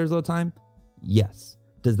the best players of all time? Yes.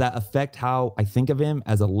 Does that affect how I think of him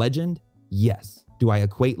as a legend? Yes. Do I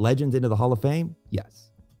equate legends into the Hall of Fame?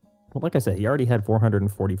 Yes. Well, like I said, he already had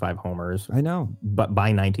 445 homers. I know. But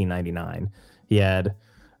by 1999, he had,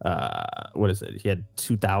 He had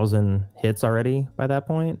 2,000 hits already by that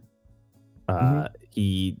point.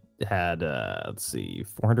 He had,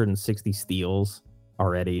 460 steals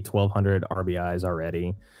already, 1,200 RBIs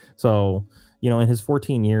already. So, in his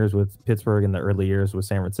 14 years with Pittsburgh and the early years with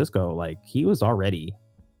San Francisco, like, he was already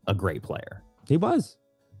a great player. He was.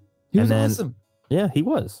 He was awesome. Yeah, he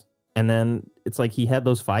was. And then it's like he had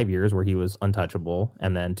those 5 years where he was untouchable.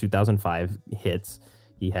 And then 2005 hits.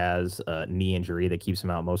 He has a knee injury that keeps him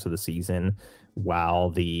out most of the season while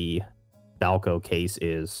the Balco case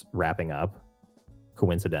is wrapping up,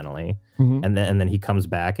 coincidentally. And then he comes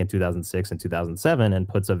back in 2006 and 2007 and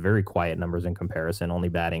puts up very quiet numbers in comparison, only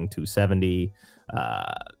batting 270,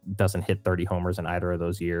 doesn't hit 30 homers in either of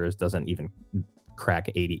those years, doesn't even crack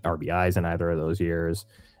 80 RBIs in either of those years,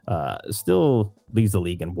 still leads the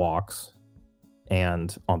league in walks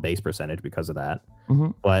and on base percentage because of that.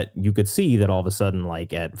 But you could see that all of a sudden,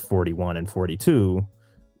 like at 41 and 42,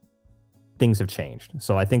 things have changed.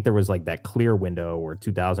 So I think there was like that clear window where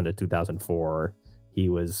 2000 to 2004, he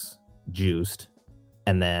was juiced.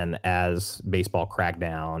 And then as baseball cracked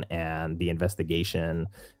down and the investigation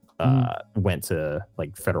went to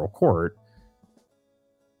like federal court,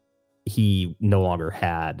 he no longer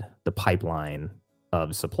had the pipeline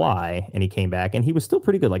of supply, and he came back and he was still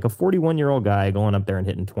pretty good. Like a 41-year-old guy going up there and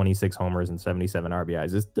hitting 26 homers and 77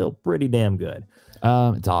 RBIs is still pretty damn good.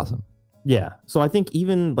 It's awesome. Yeah. So I think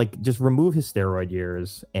even like just remove his steroid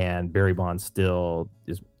years and Barry Bonds still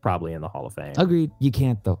is probably in the Hall of Fame. Agreed. You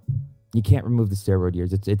can't though. You can't remove the steroid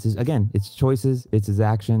years. It's again, it's choices, it's his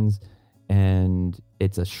actions, and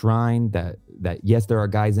it's a shrine that yes, there are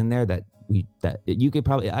guys in there that you could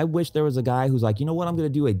probably. I wish there was a guy who's like, you know what, I'm going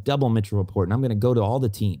to do a double Mitchell report, and I'm going to go to all the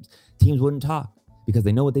teams. Teams wouldn't talk because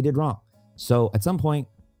they know what they did wrong. So at some point,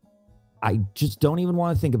 I just don't even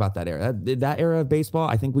want to think about that era. That era of baseball,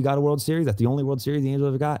 I think we got a World Series. That's the only World Series the Angels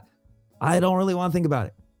ever got. I don't really want to think about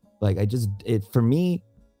it. Like for me,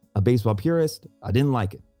 a baseball purist, I didn't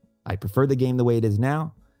like it. I prefer the game the way it is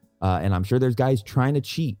now. And I'm sure there's guys trying to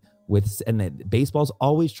cheat and that baseball's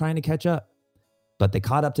always trying to catch up, but they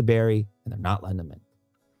caught up to Barry and they're not letting him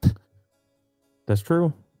in. That's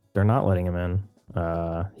true. They're not letting him in.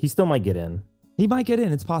 He still might get in. He might get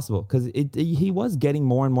in. It's possible because he was getting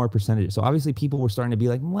more and more percentages. So obviously people were starting to be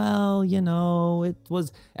like, well,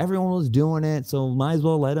 everyone was doing it, so might as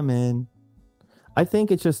well let him in. I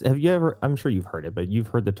think it's just, I'm sure you've heard it, but you've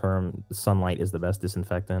heard the term sunlight is the best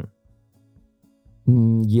disinfectant.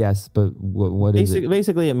 Yes, but what is it?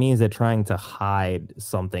 Basically, it means that trying to hide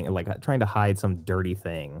something, like trying to hide some dirty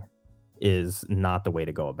thing, is not the way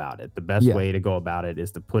to go about it. The best way to go about it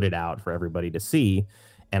is to put it out for everybody to see.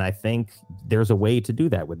 And I think there's a way to do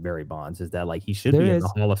that with Barry Bonds, is that like he should be in the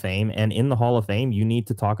Hall of Fame. And in the Hall of Fame, you need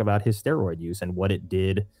to talk about his steroid use and what it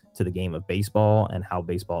did to the game of baseball and how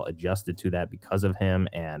baseball adjusted to that because of him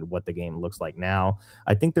and what the game looks like now.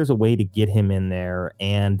 I think there's a way to get him in there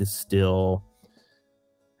and still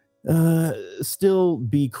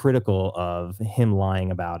be critical of him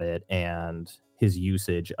lying about it and his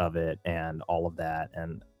usage of it and all of that.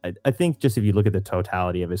 And I think just if you look at the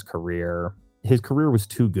totality of his career was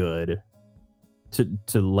too good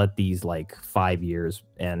to let these like 5 years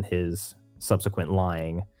and his subsequent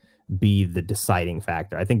lying be the deciding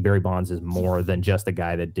factor. I think Barry Bonds is more than just a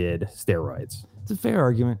guy that did steroids. It's a fair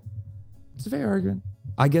argument.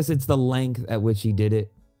 I guess it's the length at which he did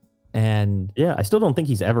it. And yeah, I still don't think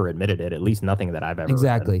he's ever admitted it, at least nothing that I've ever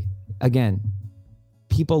read. Again,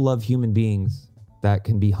 people love human beings that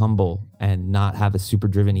can be humble and not have a super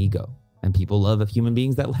driven ego. And people love human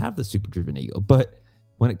beings that have the super driven ego. But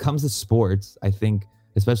when it comes to sports, I think,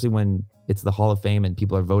 especially when it's the Hall of Fame and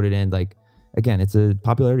people are voted in, like, again, it's a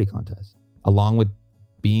popularity contest along with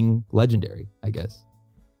being legendary, I guess.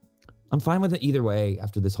 I'm fine with it either way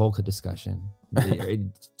after this whole discussion. It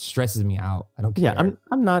stresses me out. I don't care. Yeah,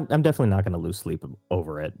 I'm definitely not going to lose sleep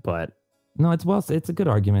over it, but no, it's a good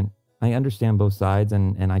argument. I understand both sides,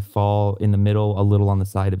 and I fall in the middle a little on the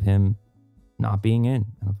side of him not being in.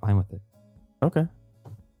 I'm fine with it. Okay.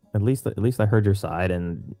 At least I heard your side,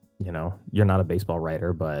 and you're not a baseball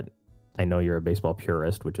writer, but I know you're a baseball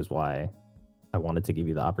purist, which is why I wanted to give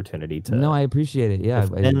you the opportunity to. No, I appreciate it. Yeah,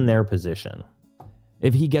 in their position.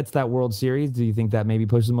 If he gets that World Series, do you think that maybe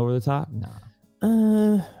pushes him over the top? No.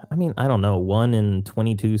 I mean, I don't know. 1 in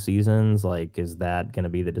 22 seasons, like, is that going to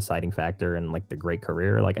be the deciding factor in like the great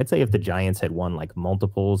career? Like, I'd say if the Giants had won like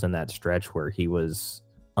multiples in that stretch where he was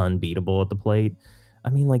unbeatable at the plate. I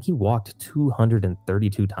mean, like, he walked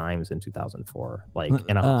 232 times in 2004. Like,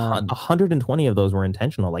 and 120 of those were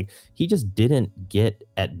intentional. Like, he just didn't get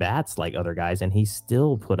at bats like other guys, and he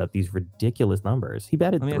still put up these ridiculous numbers. He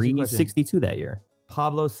batted 362 that year.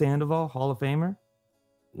 Pablo Sandoval, Hall of Famer?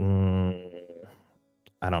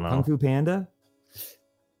 I don't know. Kung Fu Panda?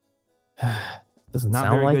 Doesn't not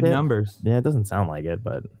sound very like good it. Numbers. Yeah, it doesn't sound like it,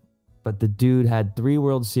 but the dude had 3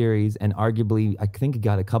 World Series and arguably, I think he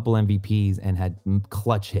got a couple MVPs and had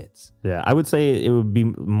clutch hits. Yeah, I would say it would be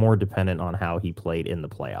more dependent on how he played in the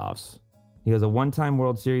playoffs. He has a 1-time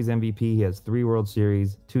World Series MVP. He has 3 World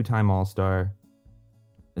Series, 2-time All-Star.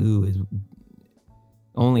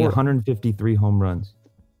 Only 153 home runs.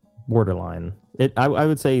 Borderline. I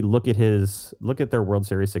would say look at their World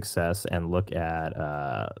Series success and look at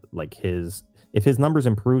if his numbers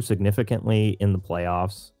improve significantly in the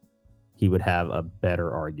playoffs, he would have a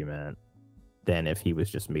better argument than if he was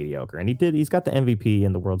just mediocre. And he's got the MVP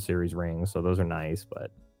and the World Series ring, so those are nice,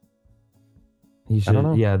 but he should. I don't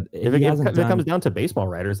know. Yeah, if it comes down to baseball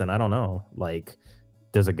writers, then I don't know. Like,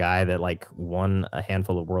 does a guy that like won a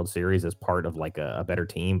handful of World Series as part of like a better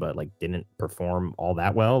team, but like didn't perform all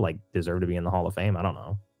that well, like deserve to be in the Hall of Fame? I don't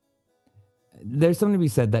know. There's something to be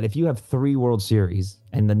said that if you have 3 World Series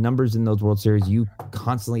and the numbers in those World Series you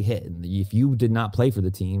constantly hit, and if you did not play for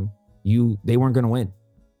the team, they weren't going to win.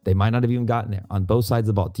 They might not have even gotten there on both sides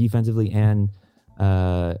of the ball, defensively and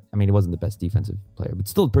I mean, he wasn't the best defensive player, but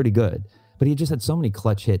still pretty good. But he just had so many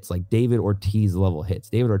clutch hits, like David Ortiz level hits.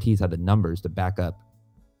 David Ortiz had the numbers to back up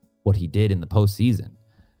what he did in the postseason.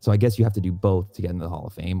 So I guess you have to do both to get into the Hall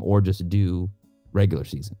of Fame, or just do regular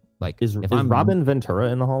season. Like, is Robin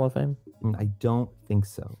Ventura in the Hall of Fame? I don't think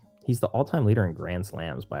so. He's the all-time leader in Grand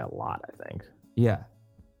Slams by a lot, I think. Yeah.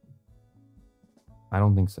 I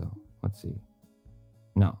don't think so. Let's see.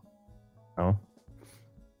 No. Oh.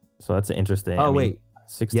 So that's interesting. Oh, wait.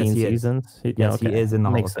 16 seasons? He is in the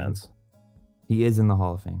Hall of Fame. Makes sense. He is in the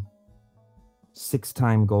Hall of Fame.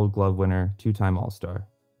 6-time Gold Glove winner, 2-time All-Star.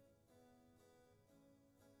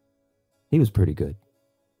 He was pretty good.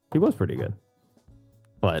 He was pretty good.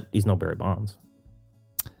 But he's no Barry Bonds.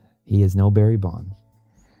 He is no Barry Bonds.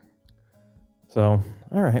 So,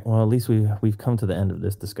 all right. Well, at least we've come to the end of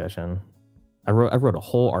this discussion. I wrote a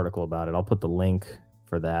whole article about it. I'll put the link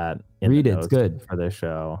for that in Read the it. notes It's good for this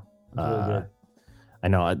show. It's really good. I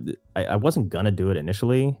know I wasn't gonna do it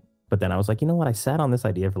initially, but then I was like, you know what? I sat on this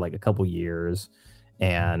idea for like a couple years,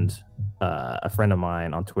 and a friend of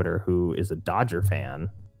mine on Twitter who is a Dodger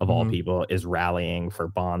fan of all people is rallying for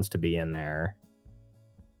Bonds to be in there.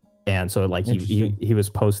 And so like he was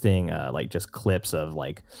posting like just clips of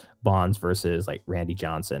like Bonds versus like Randy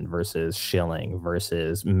Johnson versus Schilling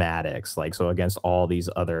versus Maddox, like, so against all these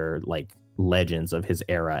other like legends of his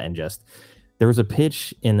era. And just there was a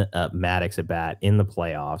pitch in Maddox at bat in the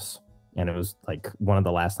playoffs, and it was like one of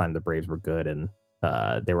the last time the Braves were good, and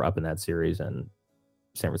they were up in that series, and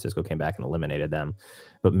San Francisco came back and eliminated them.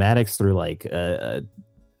 But Maddox threw like a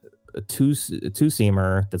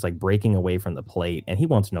two-seamer that's like breaking away from the plate, and he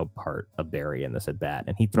wants no part of Barry in this at bat,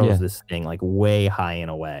 and he throws this thing like way high and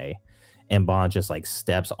away, and Bond just like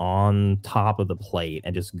steps on top of the plate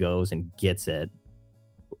and just goes and gets it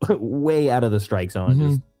way out of the strike zone,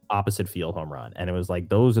 just opposite field home run. And it was like,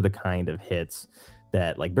 those are the kind of hits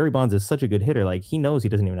that, like, Barry Bonds is such a good hitter, like he knows he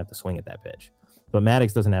doesn't even have to swing at that pitch. But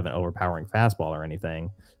Maddox doesn't have an overpowering fastball or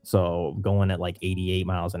anything. So going at like 88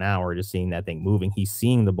 miles an hour, just seeing that thing moving, he's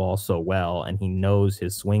seeing the ball so well, and he knows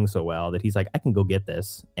his swing so well that he's like, I can go get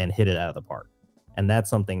this and hit it out of the park. And that's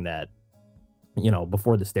something that, you know,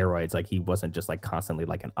 before the steroids, like he wasn't just like constantly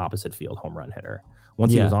like an opposite field home run hitter.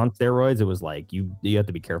 Once he was on steroids, it was like you have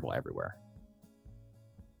to be careful everywhere.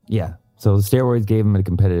 Yeah. So the steroids gave him a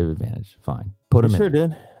competitive advantage. Fine. Put him in. Sure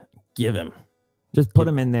did. Give him. Just put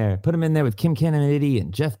him in there. Put him in there with Kim Caminiti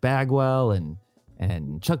and Jeff Bagwell and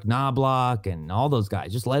Chuck Knobloch and all those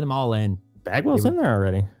guys. Just let them all in. Bagwell's in there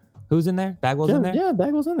already. Who's in there? Bagwell's in there? Yeah,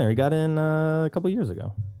 Bagwell's in there. He got in a couple years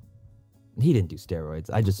ago. He didn't do steroids.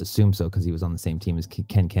 I just assumed so because he was on the same team as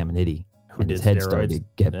Ken Caminiti. Who and did his head steroids. started to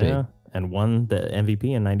get big. And won the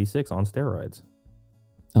MVP in '96 on steroids.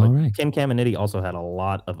 All But right. Ken Caminiti also had a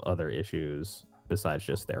lot of other issues besides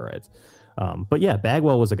just steroids. But yeah,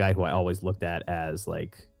 Bagwell was a guy who I always looked at as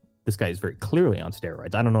like, this guy is very clearly on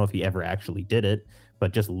steroids. I don't know if he ever actually did it,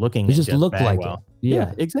 but just looking It at just Jeff looked Bagwell, like it.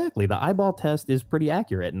 Yeah. exactly. The eyeball test is pretty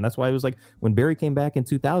accurate. And that's why it was like, when Barry came back in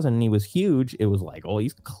 2000 and he was huge, it was like, oh,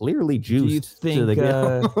 he's clearly juiced. Do you think, to the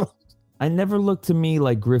game. I never looked to me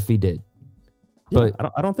like Griffey did. But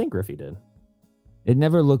I don't think Griffey did. it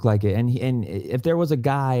never looked like it. And if there was a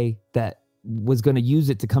guy that was going to use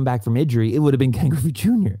it to come back from injury, it would have been Ken Griffey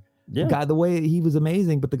Jr. Yeah. The guy, the way he was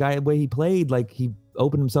amazing, but the way he played, like he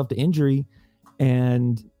opened himself to injury,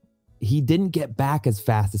 and he didn't get back as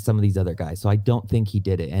fast as some of these other guys. So I don't think he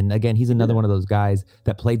did it. And again, he's another one of those guys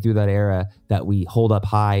that played through that era that we hold up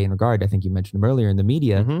high in regard. I think you mentioned him earlier in the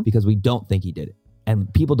media because we don't think he did it.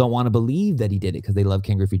 And people don't want to believe that he did it because they love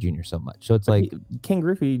Ken Griffey Jr. so much. So it's like Ken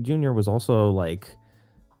Griffey Jr. was also like,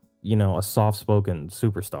 you know, a soft-spoken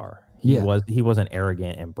superstar. He wasn't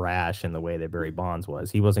arrogant and brash in the way that Barry Bonds was.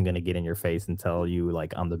 He wasn't going to get in your face and tell you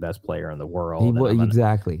like, I'm the best player in the world.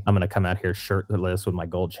 Exactly. I'm going to come out here shirtless with my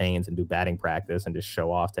gold chains and do batting practice and just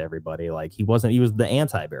show off to everybody. Like he was the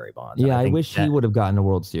anti-Barry Bonds. Yeah, I wish he would have gotten a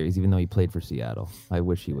World Series, even though he played for Seattle. I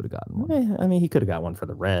wish he would have gotten one. I mean, he could have got one for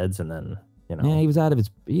the Reds, and then, you know. Yeah, he was out of his.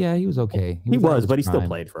 Yeah, he was okay. He was, but he still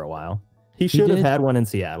played for a while. He should have had one in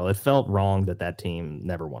Seattle. It felt wrong that team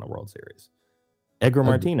never won a World Series. Edgar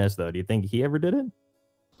Martinez, though, do you think he ever did it?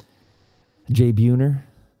 Jay Buhner.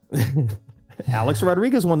 Alex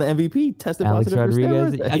Rodriguez won the MVP. Tested Alex positive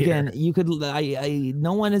Rodriguez. for steroids that Again, year. you could.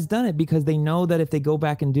 No one has done it because they know that if they go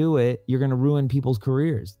back and do it, you're going to ruin people's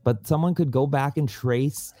careers. But someone could go back and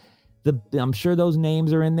trace I'm sure those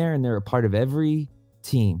names are in there, and they're a part of every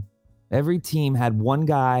team. Every team had one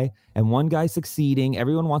guy and one guy succeeding.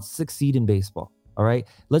 Everyone wants to succeed in baseball. All right.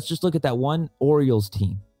 Let's just look at that one Orioles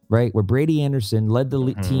team, right? Where Brady Anderson led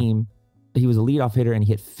the team. He was a leadoff hitter and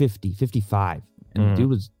he hit 50, 55. And the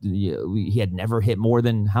dude he had never hit more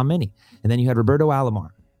than how many? And then you had Roberto Alomar,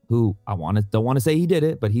 who don't want to say he did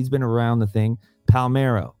it, but he's been around the thing.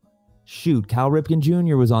 Palmeiro. Shoot, Cal Ripken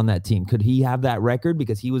Jr. was on that team. Could he have that record?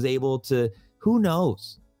 Because he was able to, who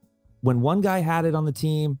knows? When one guy had it on the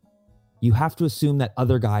team, you have to assume that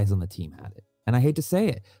other guys on the team had it. And I hate to say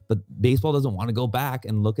it, but baseball doesn't want to go back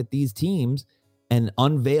and look at these teams and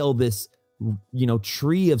unveil this,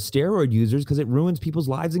 tree of steroid users because it ruins people's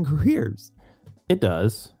lives and careers. It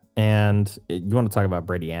does. And you want to talk about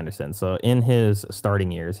Brady Anderson. So in his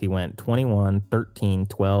starting years, he went 21, 13,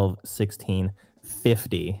 12, 16,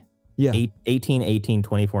 50, 18, 18,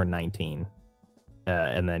 24, 19.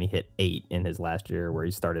 And then he hit 8 in his last year where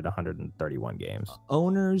he started 131 games.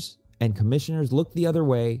 Owners and commissioners looked the other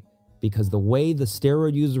way because the way the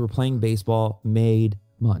steroid users were playing baseball made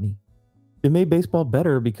money. It made baseball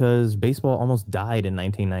better because baseball almost died in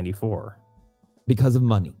 1994. Because of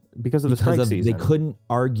money. Because of the strike season. They couldn't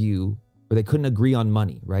argue or they couldn't agree on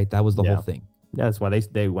money, right? That was the whole thing. Yeah, that's why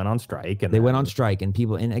they went on strike. And they went on strike and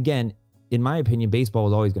again, in my opinion, baseball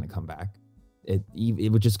was always going to come back.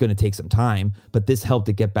 It was just going to take some time, but this helped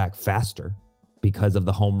it get back faster because of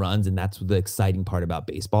the home runs, and that's the exciting part about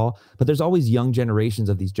baseball. But there's always young generations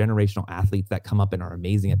of these generational athletes that come up and are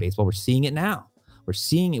amazing at baseball. We're seeing it now. We're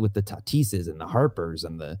seeing it with the Tatises and the Harpers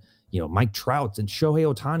and the Mike Trouts, and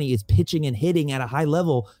Shohei Ohtani is pitching and hitting at a high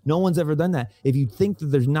level. No one's ever done that. If you think that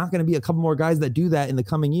there's not going to be a couple more guys that do that in the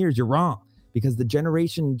coming years, you're wrong, because the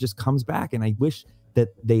generation just comes back. And I wish that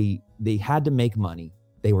they had to make money.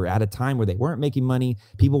 They were at a time where they weren't making money.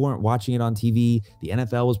 People weren't watching it on TV. The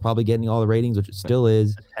NFL was probably getting all the ratings, which it still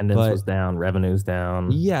is. Attendance was down, revenues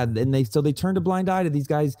down. Yeah, and they turned a blind eye to these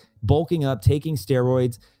guys bulking up, taking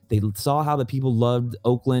steroids. They saw how the people loved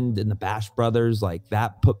Oakland and the Bash Brothers. Like,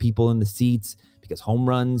 that put people in the seats because home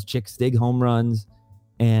runs, chicks dig home runs.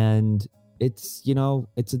 And it's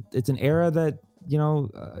an era that,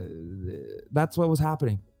 that's what was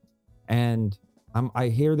happening. And I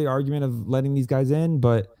hear the argument of letting these guys in,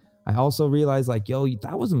 but I also realize,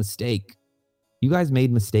 that was a mistake. You guys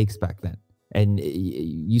made mistakes back then. And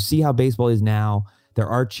you see how baseball is now. There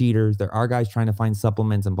are cheaters. There are guys trying to find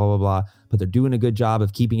supplements and blah, blah, blah, but they're doing a good job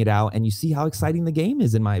of keeping it out. And you see how exciting the game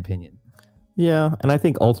is, in my opinion. Yeah. And I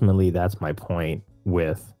think ultimately that's my point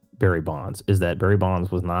with Barry Bonds, is that Barry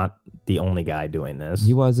Bonds was not the only guy doing this.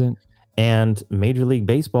 He wasn't. And Major League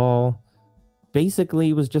Baseball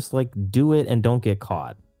basically was just like, do it and don't get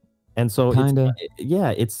caught. And so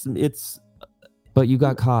it's but you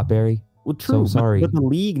got caught, Barry. Well, true. So sorry. But the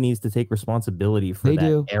league needs to take responsibility for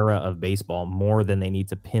era of baseball more than they need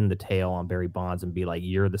to pin the tail on Barry Bonds and be like,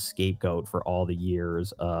 you're the scapegoat for all the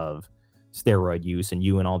years of steroid use, and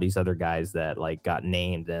you and all these other guys that got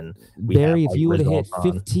named. And Barry, if you would have hit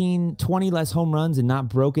 15, 20 less home runs and not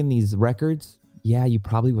broken these records, you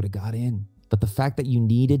probably would have got in. But the fact that you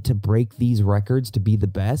needed to break these records to be the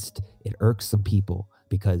best, it irks some people,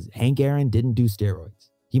 because Hank Aaron didn't do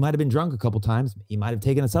steroids. He might have been drunk a couple times. He might have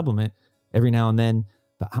taken a supplement every now and then,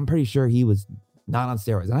 but I'm pretty sure he was not on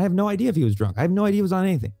steroids. And I have no idea if he was drunk. I have no idea he was on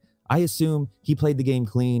anything. I assume he played the game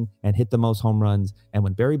clean and hit the most home runs. And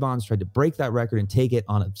when Barry Bonds tried to break that record and take it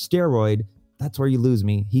on a steroid, that's where you lose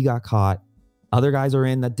me. He got caught. Other guys are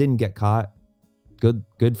in that didn't get caught. Good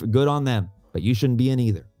on them, but you shouldn't be in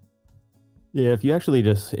either. Yeah, if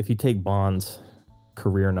you take Bonds'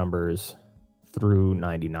 career numbers through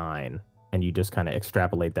 99 and you just kind of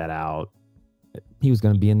extrapolate that out, he was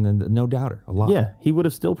going to be in the no doubter a lot. Yeah, he would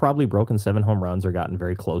have still probably broken 7 home runs or gotten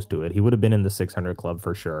very close to it. He would have been in the 600 club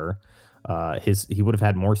for sure. He would have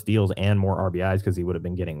had more steals and more RBIs because he would have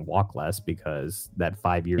been getting walk less, because that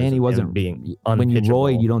 5 years and he wasn't being unpitchable. When you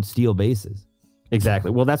roid, you don't steal bases.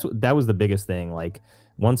 Exactly. Well, that was the biggest thing. Like,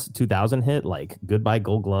 once 2000 hit, goodbye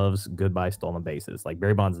Gold Gloves, goodbye stolen bases.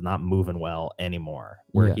 Barry Bonds is not moving well anymore.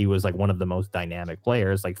 Where he was one of the most dynamic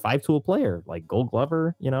players, 5-tool player, Gold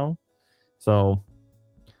Glover, So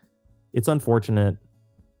it's unfortunate.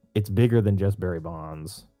 It's bigger than just Barry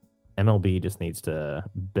Bonds. MLB just needs to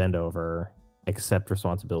bend over, accept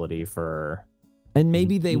responsibility for, and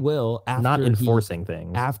maybe they will, after not enforcing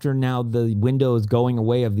things. After now the window is going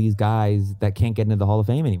away of these guys that can't get into the Hall of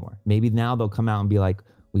Fame anymore. Maybe now they'll come out and be like,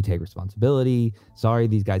 we take responsibility. Sorry,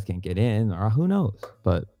 these guys can't get in, or who knows?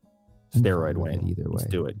 But I'm Steroid fine with it wing. either way. Let's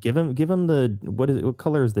do it. Give him the what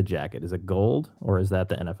color is the jacket? Is it gold or is that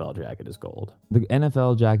the NFL jacket is gold? The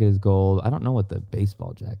NFL jacket is gold. I don't know what the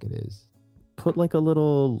baseball jacket is. Put like a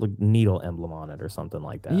little needle emblem on it or something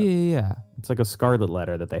like that. Yeah. It's like a scarlet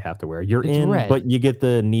letter that they have to wear. You're It's in, red. but you get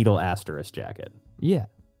the needle asterisk jacket. Yeah.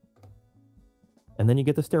 And then you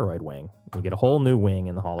get the steroid wing. You get a whole new wing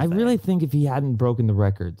in the Hall of I Fame. really think if he hadn't broken the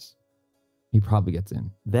records, he probably gets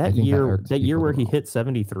in. I That think year, hurts that year people where the he most. hit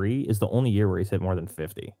 73 is the only year where he's hit more than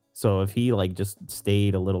 50. So if he like just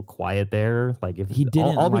stayed a little quiet there, like if He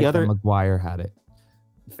didn't all like the other, that McGuire had it.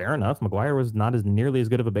 fair enough. McGuire was not as nearly as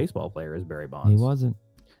good of a baseball player as Barry Bonds. He wasn't.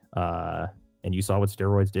 And you saw what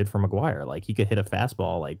steroids did for McGuire. Like he could hit a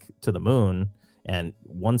fastball like to the moon, and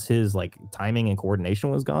once his like timing and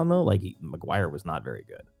coordination was gone, though, like McGuire was not very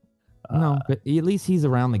good. No, but at least he's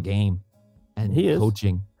around the game and He is.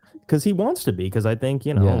 coaching. Because he wants to be. Because I think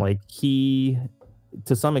like he,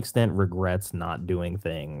 to some extent, regrets not doing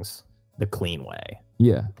things the clean way.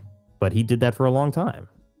 Yeah. But he did that for a long time.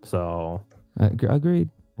 So Agreed.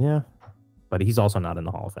 yeah, but he's also not in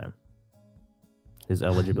the Hall of Fame. His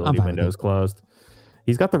eligibility fine with window it. is closed.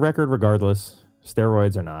 He's got the record regardless.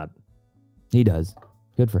 Steroids or not. He does.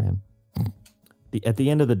 Good for him. At the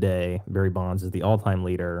end of the day, Barry Bonds is the all-time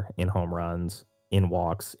leader in home runs, in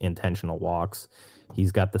walks, intentional walks.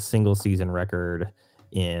 He's got the single season record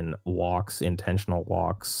in walks, intentional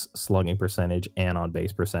walks, slugging percentage, and on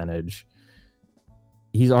base percentage.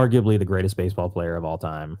 He's arguably the greatest baseball player of all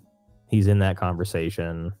time. He's in that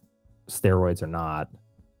conversation. Steroids or not.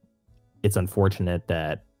 It's unfortunate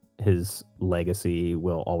that his legacy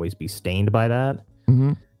will always be stained by that.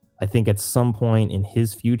 Mm-hmm. I think at some point in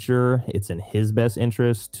his future, it's in his best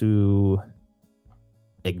interest to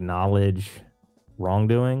acknowledge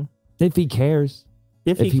wrongdoing. If he cares.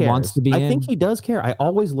 If If he cares. wants to be I in. think he does care. I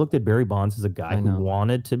always looked at Barry Bonds as a guy I who know.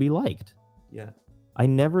 wanted to be liked. Yeah. I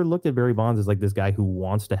never looked at Barry Bonds as like this guy who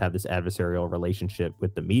wants to have this adversarial relationship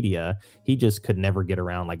with the media. He just could never get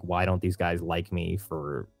around like, why don't these guys like me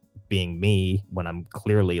for being me when I'm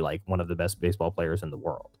clearly like one of the best baseball players in the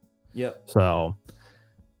world? Yep. So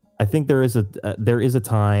I think there is a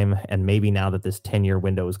time, and maybe now that this 10-year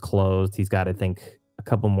window is closed, he's got to think a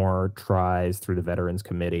couple more tries through the Veterans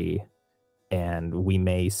Committee, and we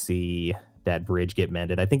may see that bridge get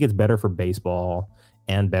mended. I think it's better for baseball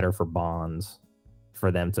and better for Bonds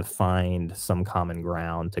for them to find some common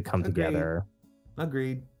ground to come Agreed. together.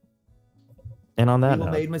 Agreed. And on that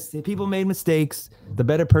People made mistakes. The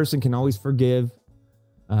better person can always forgive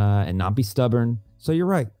and not be stubborn. So you're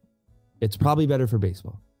right. It's probably better for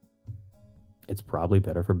baseball. it's probably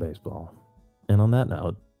better for baseball. And on that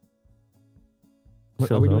note,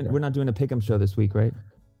 show's over. We're not doing a pick'em show this week, right?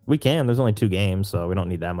 We can. There's only 2 games, so we don't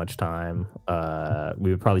need that much time. We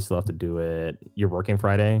would probably still have to do it. You're working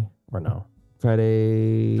Friday or no?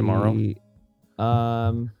 Friday Tomorrow?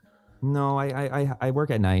 No, I work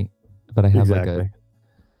at night, but I have like a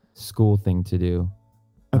school thing to do.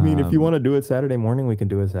 I mean, if you want to do it Saturday morning, we can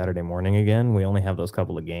do it Saturday morning again. We only have those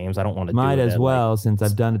couple of games. I don't want to Might do it as at, well, since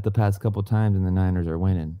I've done it the past couple times and the Niners are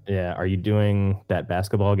winning. Yeah. Are you doing that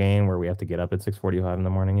basketball game where we have to get up at 6:45 in the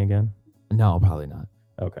morning again? No, probably not.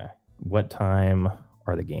 Okay. What time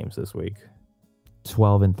are the games this week?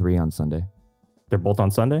 12 and 3 on Sunday. They're both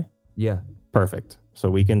on Sunday? Yeah. Perfect. So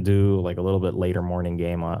we can do like a little bit later morning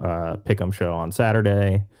game, pick'em show on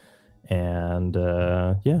Saturday. And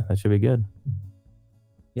yeah, that should be good.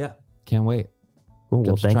 Yeah. Can't wait. Cool.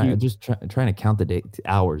 Well, thank you. Trying to count the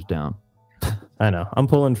hours down. I know. I'm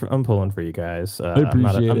pulling for you guys.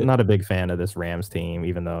 appreciate I'm it. not a big fan of this Rams team,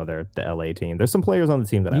 even though they're the LA team. There's some players on the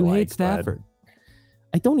team that I You like. hate but Stafford.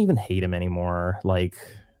 I don't even hate him anymore. Like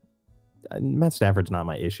Matt Stafford's not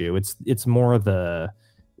my issue. It's more of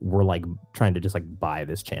we're like trying to just like buy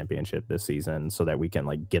this championship this season so that we can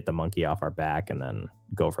like get the monkey off our back and then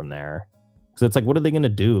go from there. So it's like, what are they going to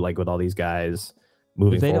do like with all these guys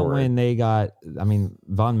moving If they forward? don't win,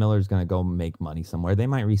 Von Miller's going to go make money somewhere. They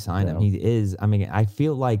might re-sign him. Yeah. I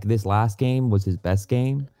feel like this last game was his best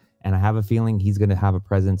game, and I have a feeling he's going to have a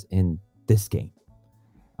presence in this game.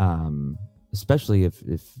 Especially if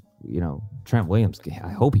Trent Williams, I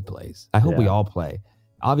hope he plays. I hope we all play.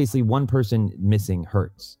 Obviously, one person missing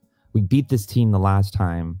hurts. We beat this team the last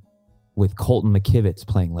time with Colton McKivitz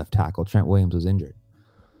playing left tackle. Trent Williams was injured.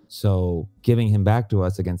 So giving him back to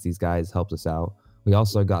us against these guys helps us out. We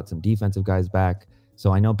also got some defensive guys back.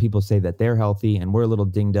 So I know people say that they're healthy and we're a little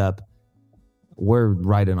dinged up. We're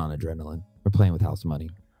riding on adrenaline. We're playing with house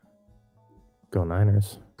money. Go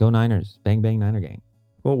Niners. Go Niners. Bang, bang, Niner gang.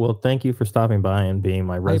 Well, thank you for stopping by and being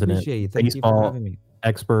my resident I appreciate you. Thank you for baseball having me.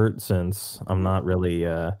 expert since I'm not really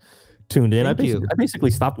tuned in. Thank you. I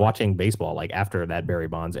basically stopped watching baseball like after that Barry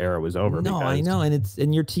Bonds era was over. No, because, I know,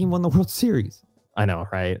 and your team won the World Series. I know,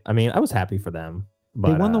 right? I mean, I was happy for them,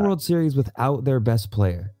 but They won the World Series without their best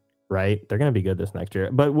player. right? They're gonna be good this next year.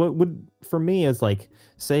 But what would for me is like,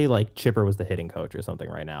 say like Chipper was the hitting coach or something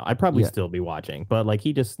right now, I'd probably Yeah. still be watching. But like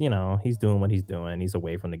he just, he's doing what he's doing. He's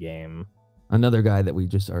away from the game. Another guy that we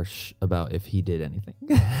just are about if he did anything.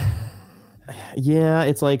 Yeah,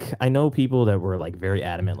 it's like I know people that were like very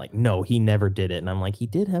adamant, like, no, he never did it. And I'm like, he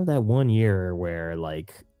did have that one year where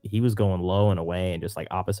like he was going low and away and just like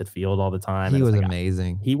opposite field all the time. He And it's was like,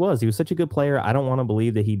 amazing. He was such a good player. I don't want to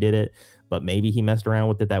believe that he did it, but maybe he messed around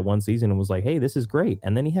with it that one season and was like, hey, this is great.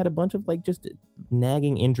 And then he had a bunch of like just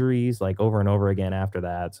nagging injuries like over and over again after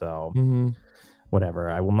that. So whatever.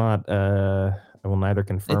 I will neither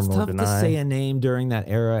confirm It's nor tough deny. to say a name during that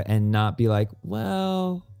era and not be like,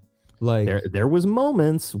 well, like There was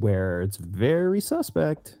moments where it's very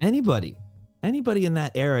suspect. anybody in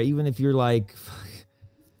that era, even if you're like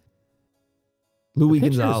Louis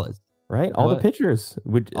pitchers. Gonzalez. Right, all the What? pitchers.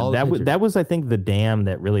 All the pitchers. That was, I think, the dam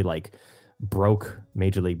that really like broke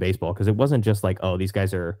Major League Baseball, because it wasn't just like, oh, these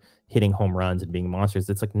guys are hitting home runs and being monsters.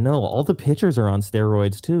 It's like, no, all the pitchers are on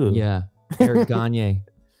steroids too. Yeah. Eric Gagne.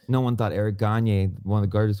 No one thought Eric Gagne, one of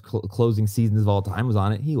the greatest closing seasons of all time, was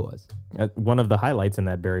on it. He was. One of the highlights in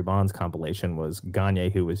that Barry Bonds compilation was Gagne,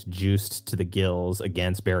 who was juiced to the gills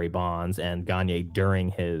against Barry Bonds, and Gagne during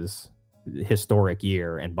his historic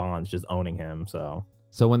year, and Bonds just owning him. So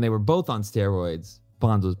when they were both on steroids,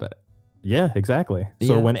 Bonds was better. Yeah, exactly.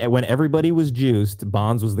 So Yeah. when everybody was juiced,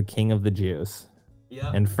 Bonds was the king of the juice.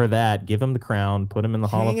 Yeah. And for that, give him the crown, put him in the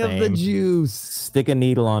Hall of King Fame, of the juice. stick a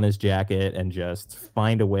needle on his jacket, and just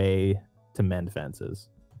find a way to mend fences.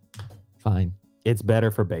 Fine. It's better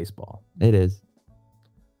for baseball. It is.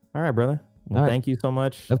 All right, brother. Well, All right. thank you so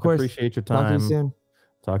much. Of course. Appreciate your Talk time. to you soon.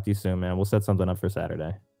 Talk to you soon, man. We'll set something up for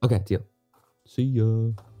Saturday. Okay, deal. See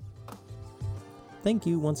ya. Thank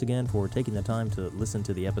you once again for taking the time to listen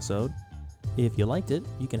to the episode. If you liked it,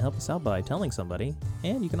 you can help us out by telling somebody,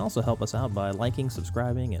 and you can also help us out by liking,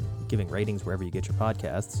 subscribing, and giving ratings wherever you get your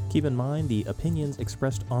podcasts. Keep in mind, the opinions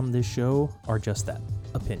expressed on this show are just that,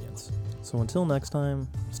 opinions. So until next time,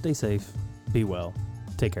 stay safe, be well,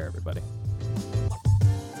 take care, everybody.